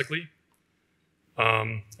drastically.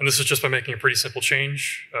 And this is just by making a pretty simple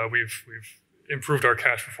change. We've improved our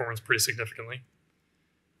cache performance pretty significantly.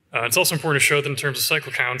 It's also important to show that in terms of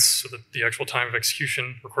cycle counts, so that the actual time of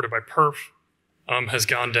execution recorded by perf has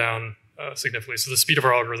gone down significantly. So the speed of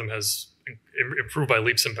our algorithm has improved by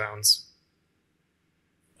leaps and bounds.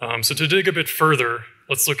 So to dig a bit further,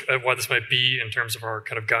 let's look at why this might be in terms of our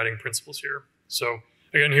kind of guiding principles here. So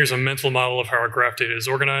again, here's a mental model of how our graph data is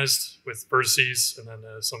organized with vertices and then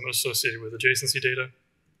some associated with adjacency data.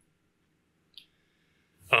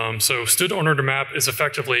 So std unordered map is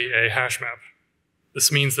effectively a hash map.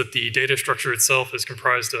 This means that the data structure itself is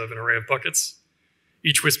comprised of an array of buckets,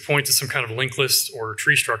 each which point to some kind of linked list or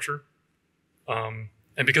tree structure.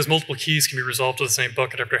 And because multiple keys can be resolved to the same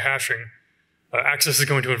bucket after hashing, access is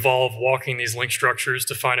going to involve walking these linked structures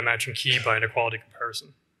to find a matching key by inequality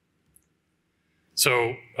comparison.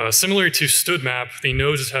 So similarly to std map, the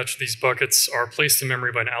nodes attached to these buckets are placed in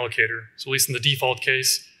memory by an allocator. So at least in the default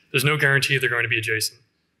case, there's no guarantee they're going to be adjacent.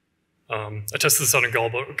 I tested this out in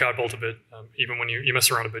Godbolt a bit. Even when you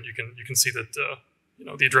mess around a bit, you can see that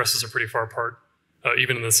the addresses are pretty far apart,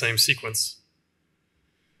 even in the same sequence.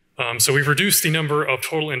 So we've reduced the number of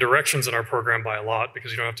total indirections in our program by a lot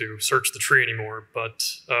because you don't have to search the tree anymore, but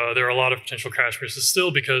there are a lot of potential cache misses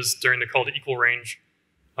still because during the call to equal range,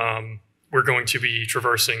 we're going to be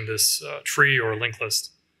traversing this tree or linked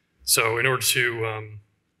list. So in order to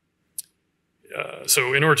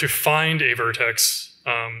find a vertex,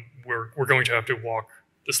 we're going to have to walk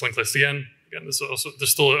this linked list again. Again,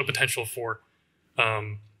 there's still a potential for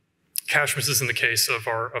cache misses in the case of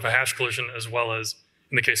a hash collision as well as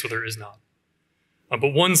in the case where there is not.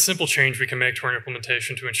 But one simple change we can make to our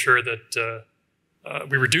implementation to ensure that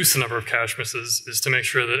we reduce the number of cache misses is to make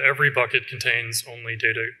sure that every bucket contains only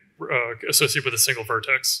data associated with a single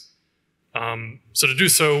vertex. So to do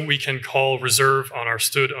so, we can call reserve on our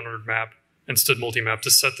std unordered map and std multimap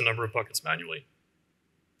to set the number of buckets manually.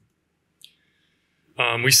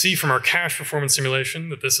 We see from our cache performance simulation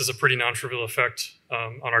that this is a pretty non-trivial effect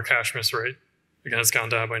on our cache miss rate. Again, it's gone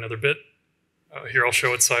down by another bit. Here I'll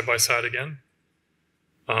show it side by side again.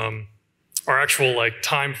 Our actual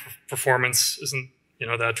time performance isn't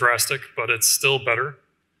that drastic, but it's still better.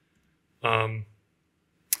 And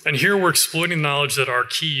here we're exploiting the knowledge that our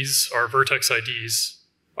keys, our vertex IDs,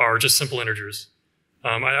 are just simple integers.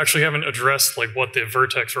 I actually haven't addressed what the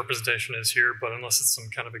vertex representation is here, but unless it's some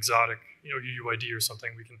kind of exotic UUID or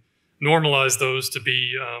something, we can normalize those to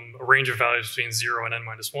be a range of values between 0 and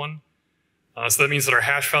n-1. So that means that our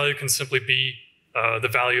hash value can simply be the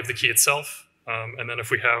value of the key itself. And then if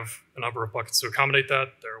we have a number of buckets to accommodate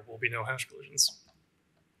that, there will be no hash collisions.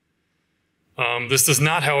 This does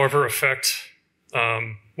not, however, affect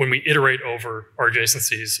when we iterate over our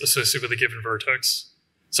adjacencies associated with a given vertex.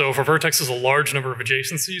 So if our vertex has a large number of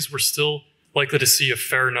adjacencies, we're still likely to see a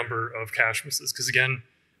fair number of cache misses, because again,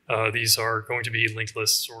 these are going to be linked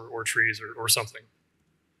lists or trees or something.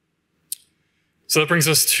 So that brings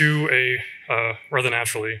us to rather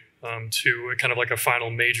naturally, to a kind of a final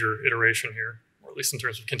major iteration here, or at least in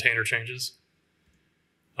terms of container changes.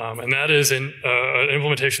 And that is an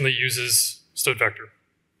implementation that uses std vector.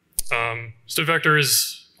 Std vector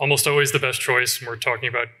is almost always the best choice when we're talking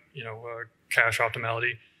about cache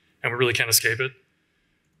optimality, and we really can't escape it.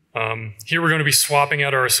 Here we're going to be swapping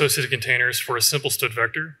out our associated containers for a simple std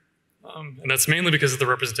vector, and that's mainly because of the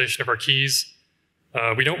representation of our keys.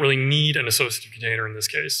 We don't really need an associative container in this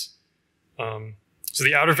case. So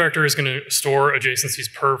the outer vector is going to store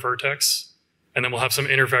adjacencies per vertex, and then we'll have some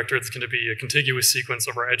inner vector that's going to be a contiguous sequence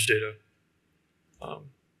of our edge data.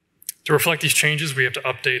 To reflect these changes, we have to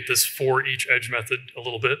update this for each edge method a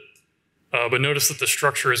little bit, but notice that the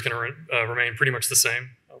structure is going to remain pretty much the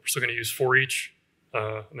same. We're still going to use for each,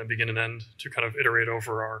 and then begin and end to kind of iterate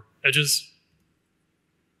over our edges.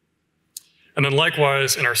 And then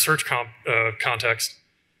likewise, in our search context,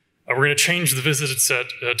 we're going to change the visited set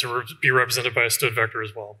to be represented by a std vector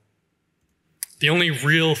as well. The only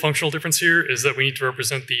real functional difference here is that we need to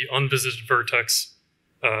represent the unvisited vertex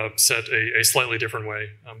set a slightly different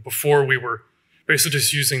way. Before, we were basically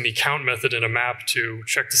just using the count method in a map to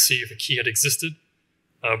check to see if a key had existed.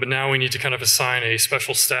 But now we need to kind of assign a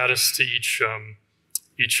special status to each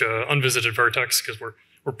unvisited vertex, because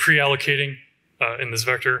we're pre-allocating in this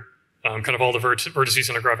vector kind of all the vertices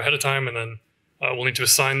in a graph ahead of time, and then we'll need to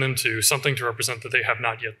assign them to something to represent that they have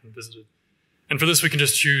not yet been visited. And for this, we can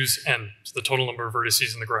just choose n, so the total number of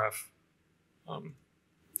vertices in the graph.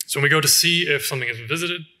 So when we go to see if something has been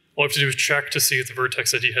visited, all we have to do is check to see if the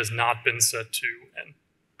vertex ID has not been set to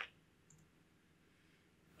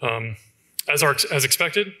n. As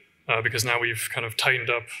expected, because now we've kind of tightened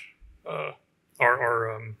up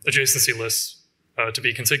our adjacency lists to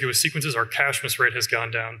be contiguous sequences, our cache miss rate has gone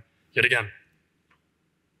down yet again.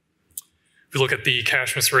 If we look at the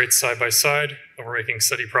cache miss rates side by side, we're making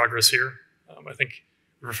steady progress here. I think,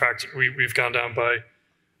 in fact, we've gone down by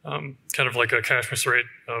kind of like a cache miss rate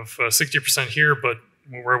of 60% here, but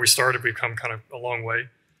where we started, we've come kind of a long way.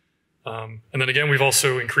 And then again, we've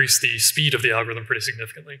also increased the speed of the algorithm pretty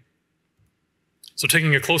significantly. So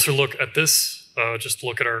taking a closer look at this, just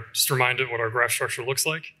to remind it what our graph structure looks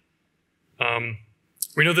like.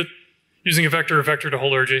 We know that using a vector to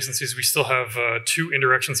hold our adjacencies, we still have two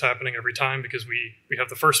indirections happening every time, because we have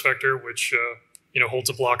the first vector, which holds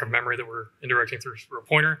a block of memory that we're indirecting through a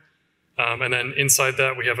pointer. And then inside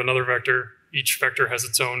that, we have another vector. Each vector has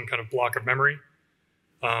its own kind of block of memory.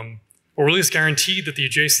 We're at least guaranteed that the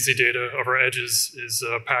adjacency data of our edges is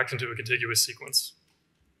packed into a contiguous sequence.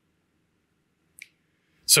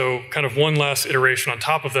 So kind of one last iteration on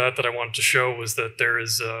top of that I wanted to show was that there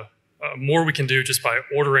is more we can do just by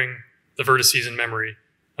ordering the vertices in memory,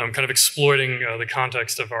 kind of exploiting the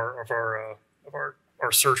context of our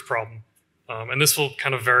search problem. And this will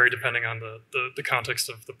kind of vary depending on the context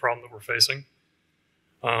of the problem that we're facing.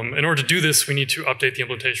 In order to do this, we need to update the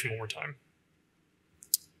implementation one more time.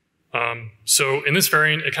 So in this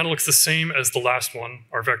variant, it kind of looks the same as the last one,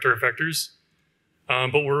 our vector of vectors.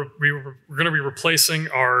 But we're going to be replacing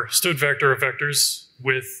our stood vector of vectors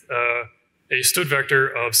with a stood vector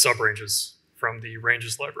of subranges from the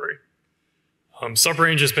ranges library.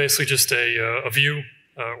 Subrange is basically just a view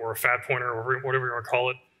or a fat pointer or whatever you want to call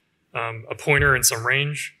it, a pointer in some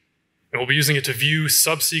range. And we'll be using it to view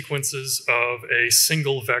subsequences of a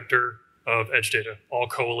single vector of edge data, all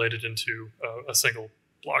collated into a single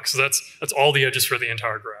block. So that's all the edges for the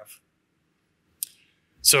entire graph.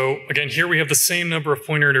 So again, here we have the same number of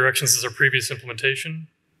pointer directions as our previous implementation.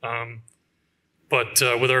 But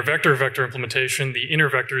with our vector-vector implementation, the inner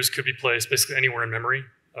vectors could be placed basically anywhere in memory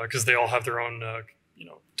because they all have their own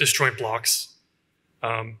disjoint blocks.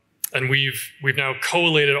 And we've now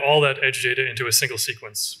collated all that edge data into a single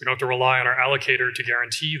sequence. We don't have to rely on our allocator to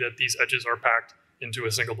guarantee that these edges are packed into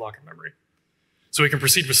a single block of memory. So we can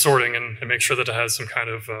proceed with sorting and make sure that it has some kind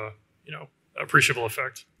of appreciable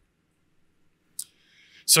effect.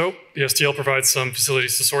 So the STL provides some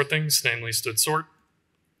facilities to sort things, namely stood sort.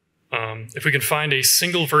 If we can find a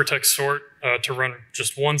single vertex sort to run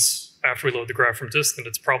just once after we load the graph from disk, then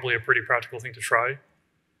it's probably a pretty practical thing to try.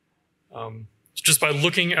 Just by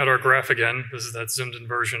looking at our graph again, this is that zoomed in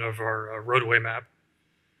version of our roadway map,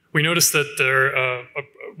 we notice that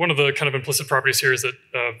one of the kind of implicit properties here is that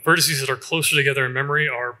vertices that are closer together in memory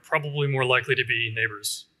are probably more likely to be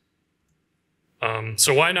neighbors.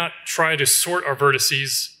 So why not try to sort our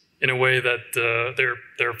vertices in a way that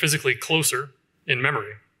they're physically closer in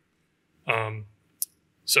memory?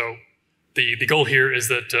 So the goal here is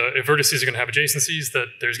that if vertices are going to have adjacencies, that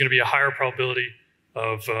there's going to be a higher probability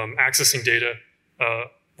of accessing data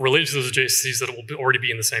related to those adjacencies that will already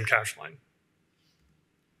be in the same cache line.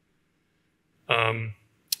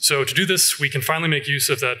 So to do this, we can finally make use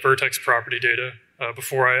of that vertex property data.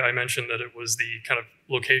 Before I mentioned that it was the kind of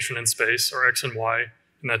location in space, or x and y,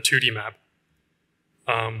 in that 2D map.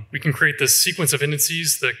 We can create this sequence of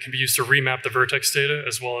indices that can be used to remap the vertex data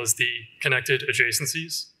as well as the connected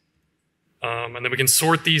adjacencies. And then we can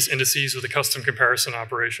sort these indices with a custom comparison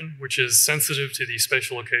operation, which is sensitive to the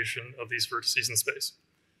spatial location of these vertices in space.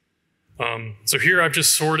 So here I've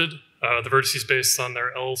just sorted the vertices based on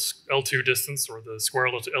their L2 distance, or the square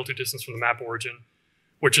L2 distance from the map origin,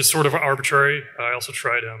 which is sort of arbitrary. I also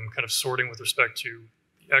tried kind of sorting with respect to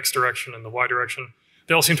the x direction and the y direction.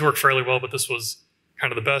 They all seem to work fairly well, but this was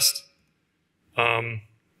kind of the best. And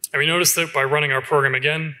we noticed that by running our program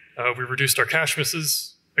again, we reduced our cache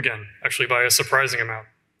misses, again, actually by a surprising amount.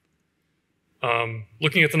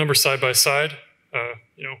 Looking at the numbers side by side,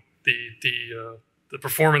 the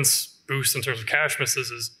performance boost in terms of cache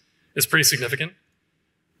misses is pretty significant.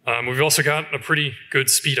 We've also got a pretty good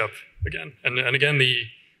speed up again. And again, the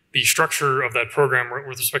structure of that program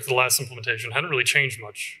with respect to the last implementation hadn't really changed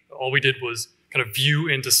much. All we did was kind of view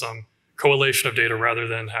into some correlation of data rather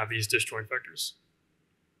than have these disjoint vectors.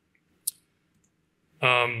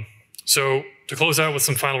 So to close out with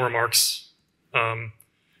some final remarks,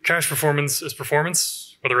 cache performance is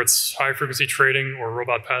performance, whether it's high frequency trading or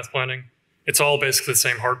robot path planning. It's all basically the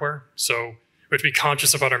same hardware. So we have to be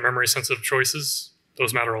conscious about our memory sensitive choices.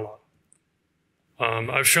 Those matter a lot.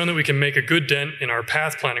 I've shown that we can make a good dent in our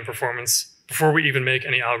path planning performance before we even make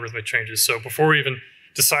any algorithmic changes. So before we even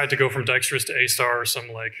decide to go from Dijkstra's to A* or some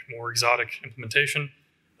like more exotic implementation,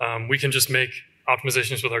 we can just make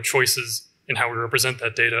optimizations with our choices in how we represent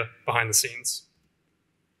that data behind the scenes.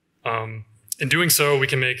 In doing so, we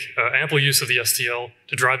can make ample use of the STL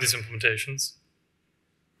to drive these implementations.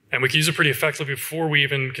 And we can use it pretty effectively before we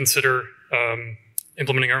even consider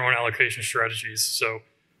implementing our own allocation strategies. So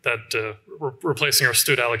that replacing our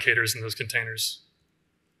stood allocators in those containers.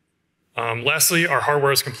 Lastly, our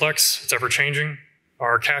hardware is complex. It's ever changing.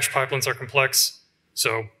 Our cache pipelines are complex.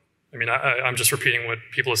 So, I mean, I'm just repeating what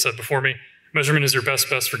people have said before me. Measurement is your best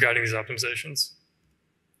for guiding these optimizations.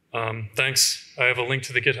 Thanks. I have a link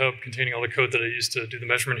to the GitHub containing all the code that I used to do the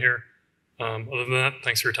measurement here. Other than that,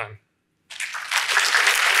 thanks for your time.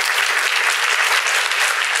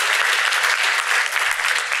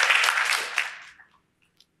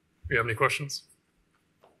 Do you have any questions?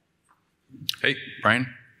 Hey, Brian.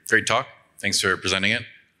 Great talk. Thanks for presenting it.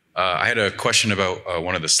 I had a question about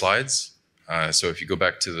one of the slides. So if you go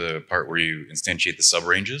back to the part where you instantiate the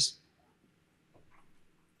subranges.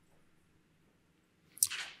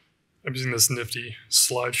 I'm using this nifty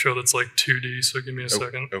slideshow that's like 2D, so give me a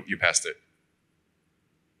second. Oh, you passed it.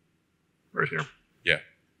 Right here. Yeah.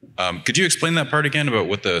 Could you explain that part again about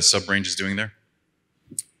what the subrange is doing there?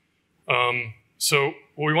 So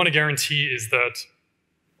what we want to guarantee is that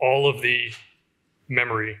all of the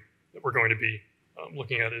memory that we're going to be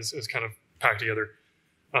looking at is kind of packed together.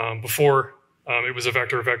 Before, it was a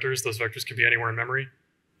vector of vectors. Those vectors can be anywhere in memory.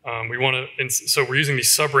 So we're using the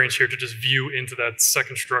subrange here to just view into that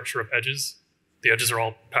second structure of edges. The edges are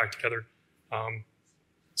all packed together.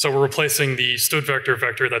 So we're replacing the stood vector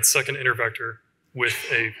vector, that second inner vector, with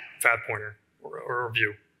a fat pointer or a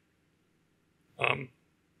view.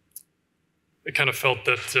 It kind of felt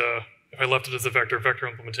that if I left it as a vector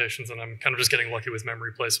implementations, then I'm kind of just getting lucky with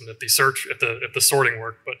memory placement if the sorting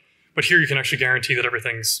worked. But here you can actually guarantee that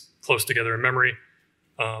everything's close together in memory.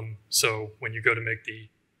 So when you go to make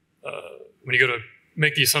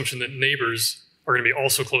the assumption that neighbors are going to be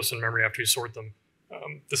also close in memory after you sort them,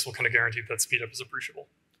 this will kind of guarantee that speed up is appreciable.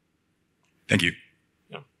 Thank you.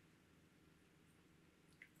 Yeah.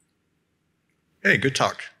 Hey, good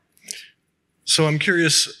talk. So I'm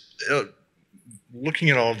curious, looking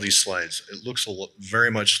at all of these slides, it looks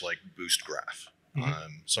very much like Boost Graph.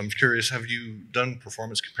 So I'm curious, have you done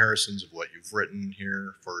performance comparisons of what you've written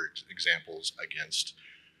here, for examples, against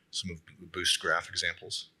some of the Boost Graph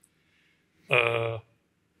examples?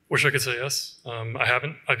 Wish I could say yes. I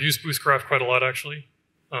haven't. I've used Boost Graph quite a lot, actually.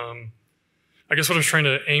 I guess what I was trying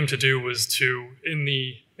to aim to do was to, in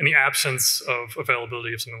the absence of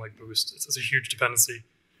availability of something like Boost, it's a huge dependency,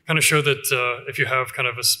 kind of show that if you have kind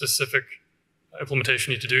of a specific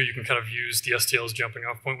implementation you need to do, you can kind of use the STL as jumping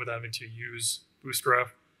off point without having to use Boost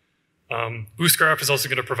Graph. Boost Graph is also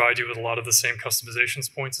going to provide you with a lot of the same customizations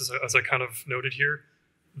points as I kind of noted here.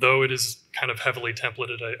 Though it is kind of heavily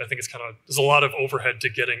templated, I think there's a lot of overhead to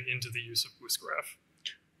getting into the use of Boost Graph.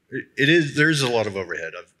 It is. There's a lot of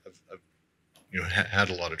overhead. I've had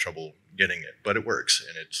a lot of trouble getting it, but it works,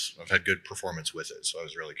 and I've had good performance with it. So I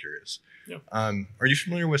was really curious. Yeah. Are you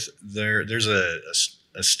familiar with there's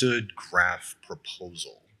a stood graph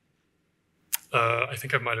proposal? I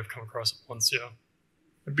think I might have come across it once. Yeah.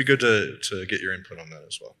 It'd be good to get your input on that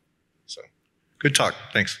as well. So, good talk.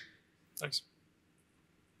 Thanks. Thanks.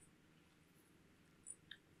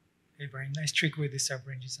 Hey Brian, nice trick with the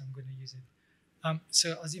subranges. I'm going to use it.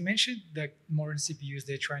 So as you mentioned, that modern CPUs,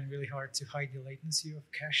 they're trying really hard to hide the latency of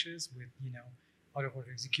caches with,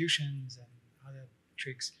 out-of-order executions and other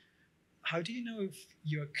tricks. How do you know if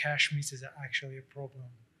your cache misses are actually a problem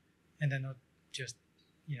and they're not just,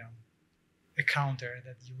 a counter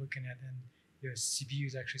that you're looking at and your CPU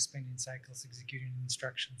is actually spending cycles executing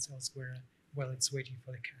instructions elsewhere while it's waiting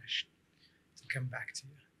for the cache to come back to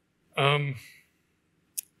you?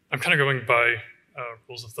 I'm kind of going by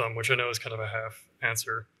rules of thumb, which I know is kind of a half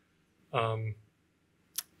answer.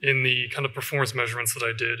 In the kind of performance measurements that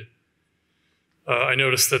I did, I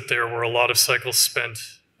noticed that there were a lot of cycles spent.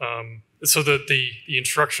 So that the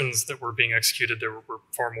instructions that were being executed, there were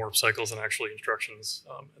far more cycles than actually instructions.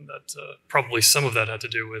 And that probably some of that had to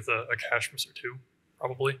do with a cache miss or two,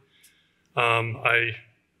 probably. I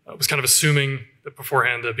was kind of assuming that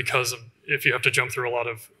beforehand that because if you have to jump through a lot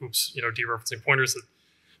of hoops, dereferencing pointers, that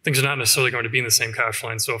things are not necessarily going to be in the same cache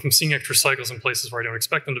line. So if I'm seeing extra cycles in places where I don't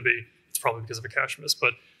expect them to be, it's probably because of a cache miss.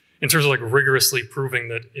 But in terms of rigorously proving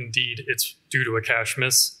that indeed it's due to a cache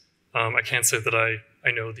miss, I can't say that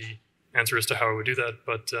I know the answer as to how I would do that.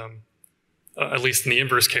 But at least in the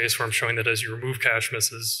inverse case where I'm showing that as you remove cache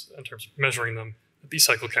misses in terms of measuring them, the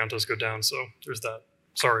cycle count does go down. So there's that.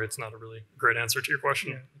 Sorry, it's not a really great answer to your question.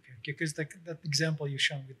 Yeah, okay. Because that example you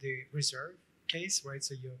shown with the reserve case, right?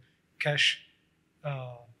 So your cache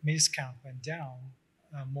miss count went down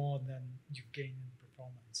more than you gained in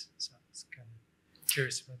performance. So it's kind of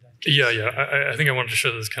curious about that case. Yeah. I think I wanted to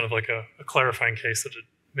show this kind of like a clarifying case that it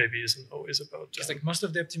maybe isn't always about. Because most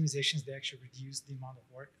of the optimizations, they actually reduce the amount of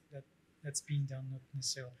work that's being done, not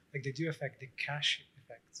necessarily they do affect the cache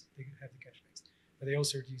effects. They have the cache effects, but they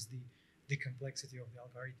also reduce the complexity of the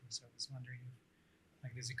algorithm. So I was wondering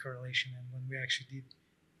if there's a correlation, and when we actually did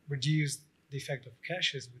reduce the effect of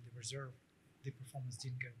caches with the reserve, the performance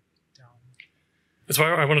didn't go down. That's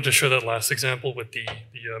why I wanted to show that last example with the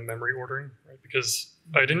memory ordering, right? Because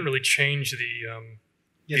I didn't really change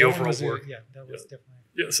the overall work. That was definitely.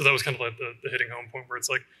 Yeah, so that was kind of like the hitting home point where it's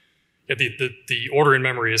like, the order in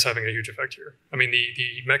memory is having a huge effect here. I mean,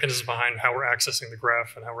 the mechanism behind how we're accessing the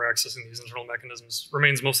graph and how we're accessing these internal mechanisms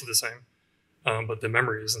remains mostly the same, but the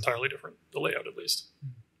memory is entirely different, the layout at least. All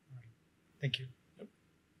right. Thank you.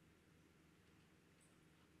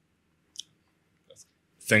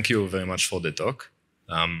 Thank you very much for the talk.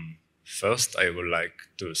 First, I would like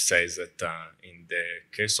to say that in the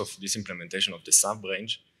case of this implementation of the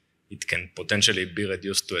sub-range, it can potentially be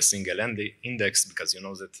reduced to a single index because you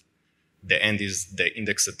know that the end is the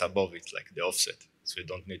index set above it, like the offset. So you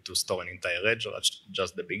don't need to store an entire range, or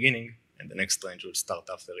just the beginning, and the next range will start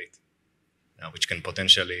after it. which can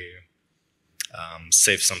potentially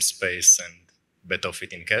save some space and better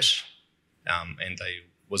fit in cache. And I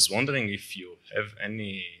was wondering if you have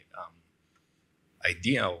any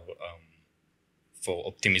idea for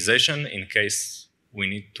optimization in case we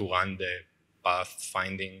need to run the path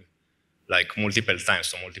finding like multiple times,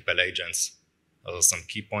 so multiple agents. Are there some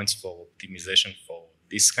key points for optimization for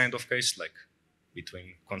this kind of case, like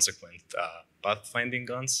between consequent path finding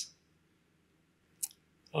runs?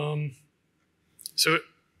 So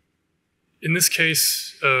in this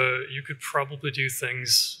case, you could probably do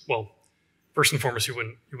things, well, first and foremost, you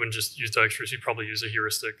wouldn't just use Dijkstra, you'd probably use a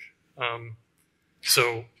heuristic.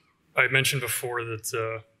 So I mentioned before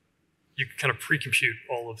that you can kind of pre-compute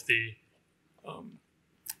all of the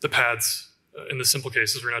paths in the simple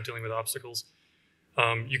cases. We're not dealing with obstacles.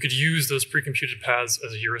 You could use those pre-computed paths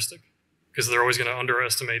as a heuristic because they're always going to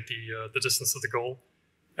underestimate the distance of the goal,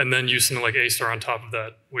 and then use something like A star on top of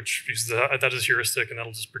that, which uses that as heuristic, and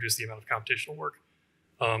that'll just produce the amount of computational work.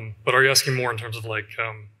 But are you asking more in terms of like,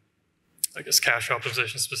 I guess, cache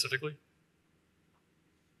optimization specifically?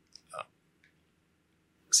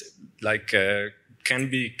 Like can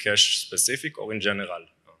be cache specific or in general,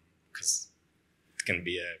 because it can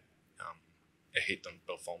be a hit on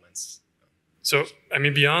performance. So I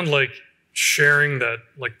mean, beyond like sharing that,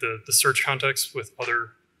 like the search context with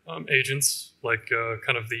other agents, like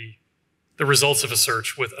kind of the results of a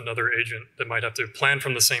search with another agent that might have to plan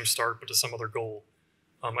from the same start but to some other goal.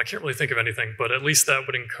 I can't really think of anything, but at least that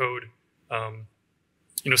would encode,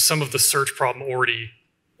 some of the search problem already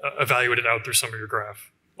evaluated out through some of your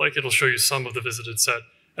graph. Like it'll show you some of the visited set,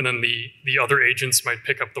 and then the other agents might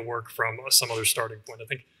pick up the work from some other starting point. I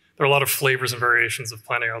think there are a lot of flavors and variations of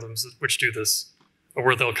planning algorithms which do this,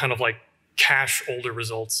 where they'll kind of like cache older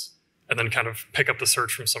results and then kind of pick up the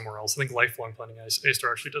search from somewhere else. I think lifelong planning A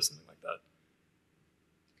star actually does something like that.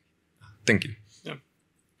 Thank you. Yeah.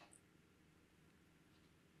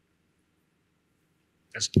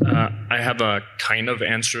 Yes, I have a kind of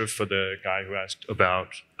answer for the guy who asked about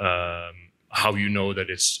how you know that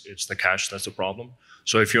it's the cache that's the problem.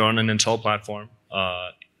 So if you're on an Intel platform,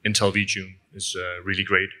 Intel vTune is really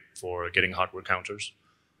great for getting hardware counters.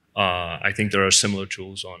 I think there are similar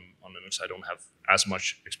tools on Linux. I don't have as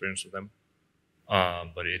much experience with them,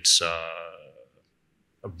 but it's a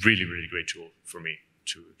really, really great tool for me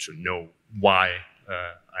to know why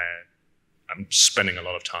I'm spending a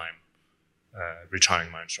lot of time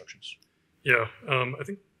retiring my instructions. Yeah, I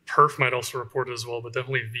think Perf might also report it as well, but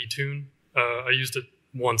definitely vTune. I used it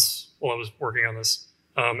once while I was working on this,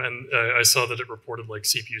 and I saw that it reported like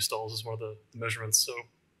CPU stalls as one of the measurements. So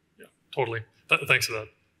yeah, totally. Thanks for that.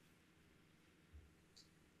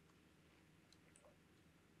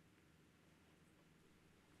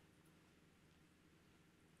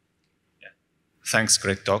 Thanks,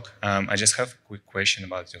 great talk. I just have a quick question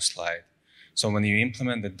about your slide. So when you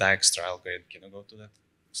implement the Dijkstra algorithm, can you go to that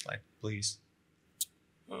slide, please?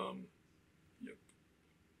 Yep.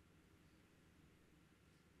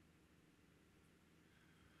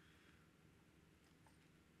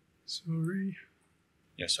 Sorry.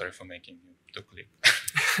 Yeah, sorry for making you to click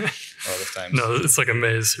a lot of times. No, it's like a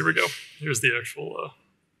maze. Here we go. Here's the actual.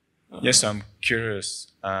 Yes, I'm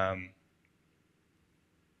curious.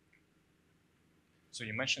 So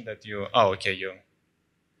you mentioned that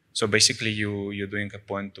so basically you're doing a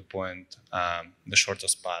point-to-point, the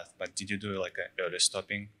shortest path, but did you do like an early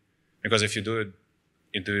stopping? Because if you do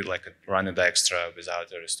it like run a Dijkstra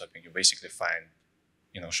without early stopping, you basically find,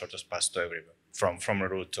 shortest path to everywhere, from a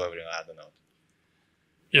root to every other node.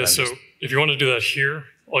 Yeah, so if you want to do that here,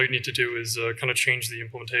 all you need to do is kind of change the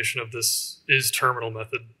implementation of this isTerminal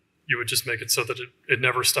method. You would just make it so that it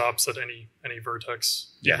never stops at any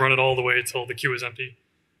vertex. You run it all the way until the queue is empty.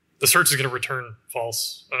 The search is going to return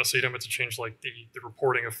false, so you don't have to change like the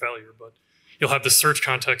reporting of failure, but you'll have the search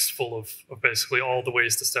context full of basically all the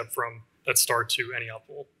ways to step from that start to any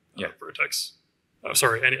optimal vertex.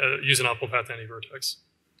 Use an optimal path to any vertex.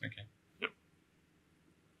 Okay. Yep.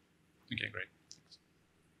 Okay, great.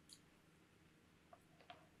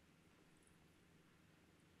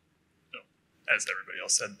 As everybody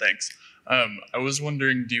else said, thanks. I was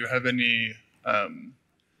wondering, do you have any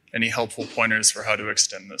helpful pointers for how to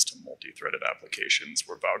extend this to multi-threaded applications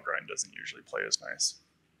where Valgrind doesn't usually play as nice?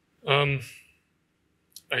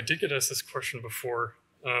 I did get asked this question before.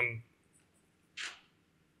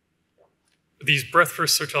 These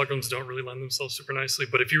breadth-first search algorithms don't really lend themselves super nicely,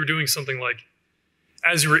 but if you were doing something like,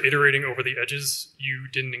 as you were iterating over the edges, you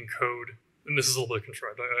didn't encode, and this is a little bit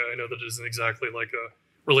contrived. I know that it isn't exactly like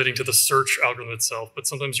relating to the search algorithm itself, but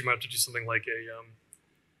sometimes you might have to do something like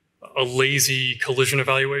a lazy collision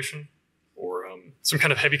evaluation, or some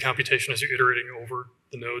kind of heavy computation as you're iterating over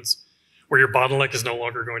the nodes, where your bottleneck is no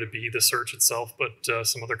longer going to be the search itself, but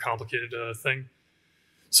some other complicated thing.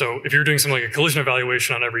 So if you're doing something like a collision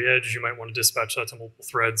evaluation on every edge, you might want to dispatch that to multiple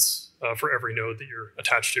threads for every node that you're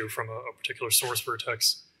attached to from a particular source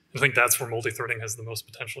vertex. I think that's where multi-threading has the most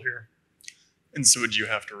potential here. And so would you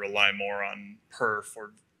have to rely more on perf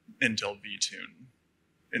or Intel vTune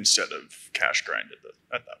instead of cache grind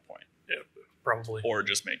at that point? Yeah, probably. Or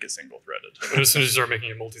just make it single-threaded. But as soon as you start making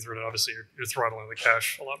it multi-threaded, obviously you're throttling the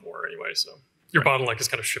cache a lot more anyway. So your bottleneck is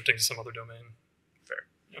kind of shifting to some other domain. Fair.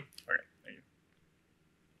 Yeah. Okay, thank you.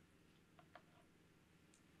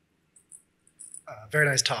 Very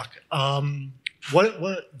nice talk.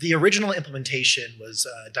 What the original implementation was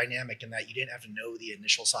dynamic in that you didn't have to know the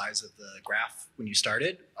initial size of the graph when you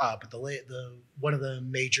started, but one of the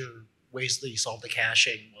major ways that you solved the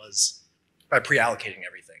caching was by pre-allocating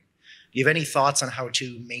everything. Do you have any thoughts on how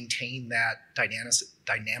to maintain that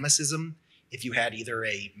dynamicism if you had either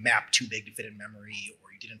a map too big to fit in memory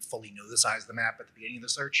or you didn't fully know the size of the map at the beginning of the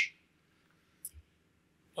search?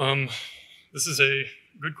 This is a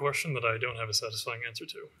good question that I don't have a satisfying answer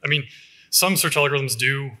to. I mean, some search algorithms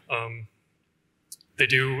do, they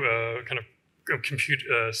do kind of compute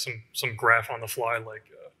some graph on the fly, like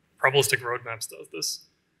probabilistic roadmaps does this.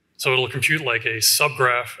 So it'll compute like a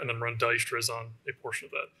subgraph and then run Dijkstras on a portion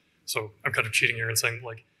of that. So I'm kind of cheating here and saying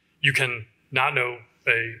like, you can not know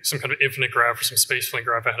some kind of infinite graph or some space filling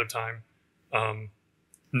graph ahead of time,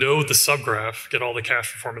 know the subgraph, get all the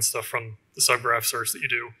cache performance stuff from the subgraph search that you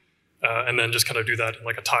do, and then just kind of do that in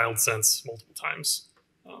like a tiled sense multiple times.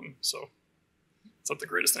 So it's not the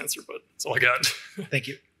greatest answer, but that's all I got. Thank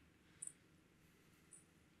you.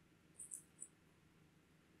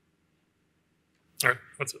 All right,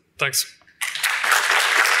 that's it. Thanks.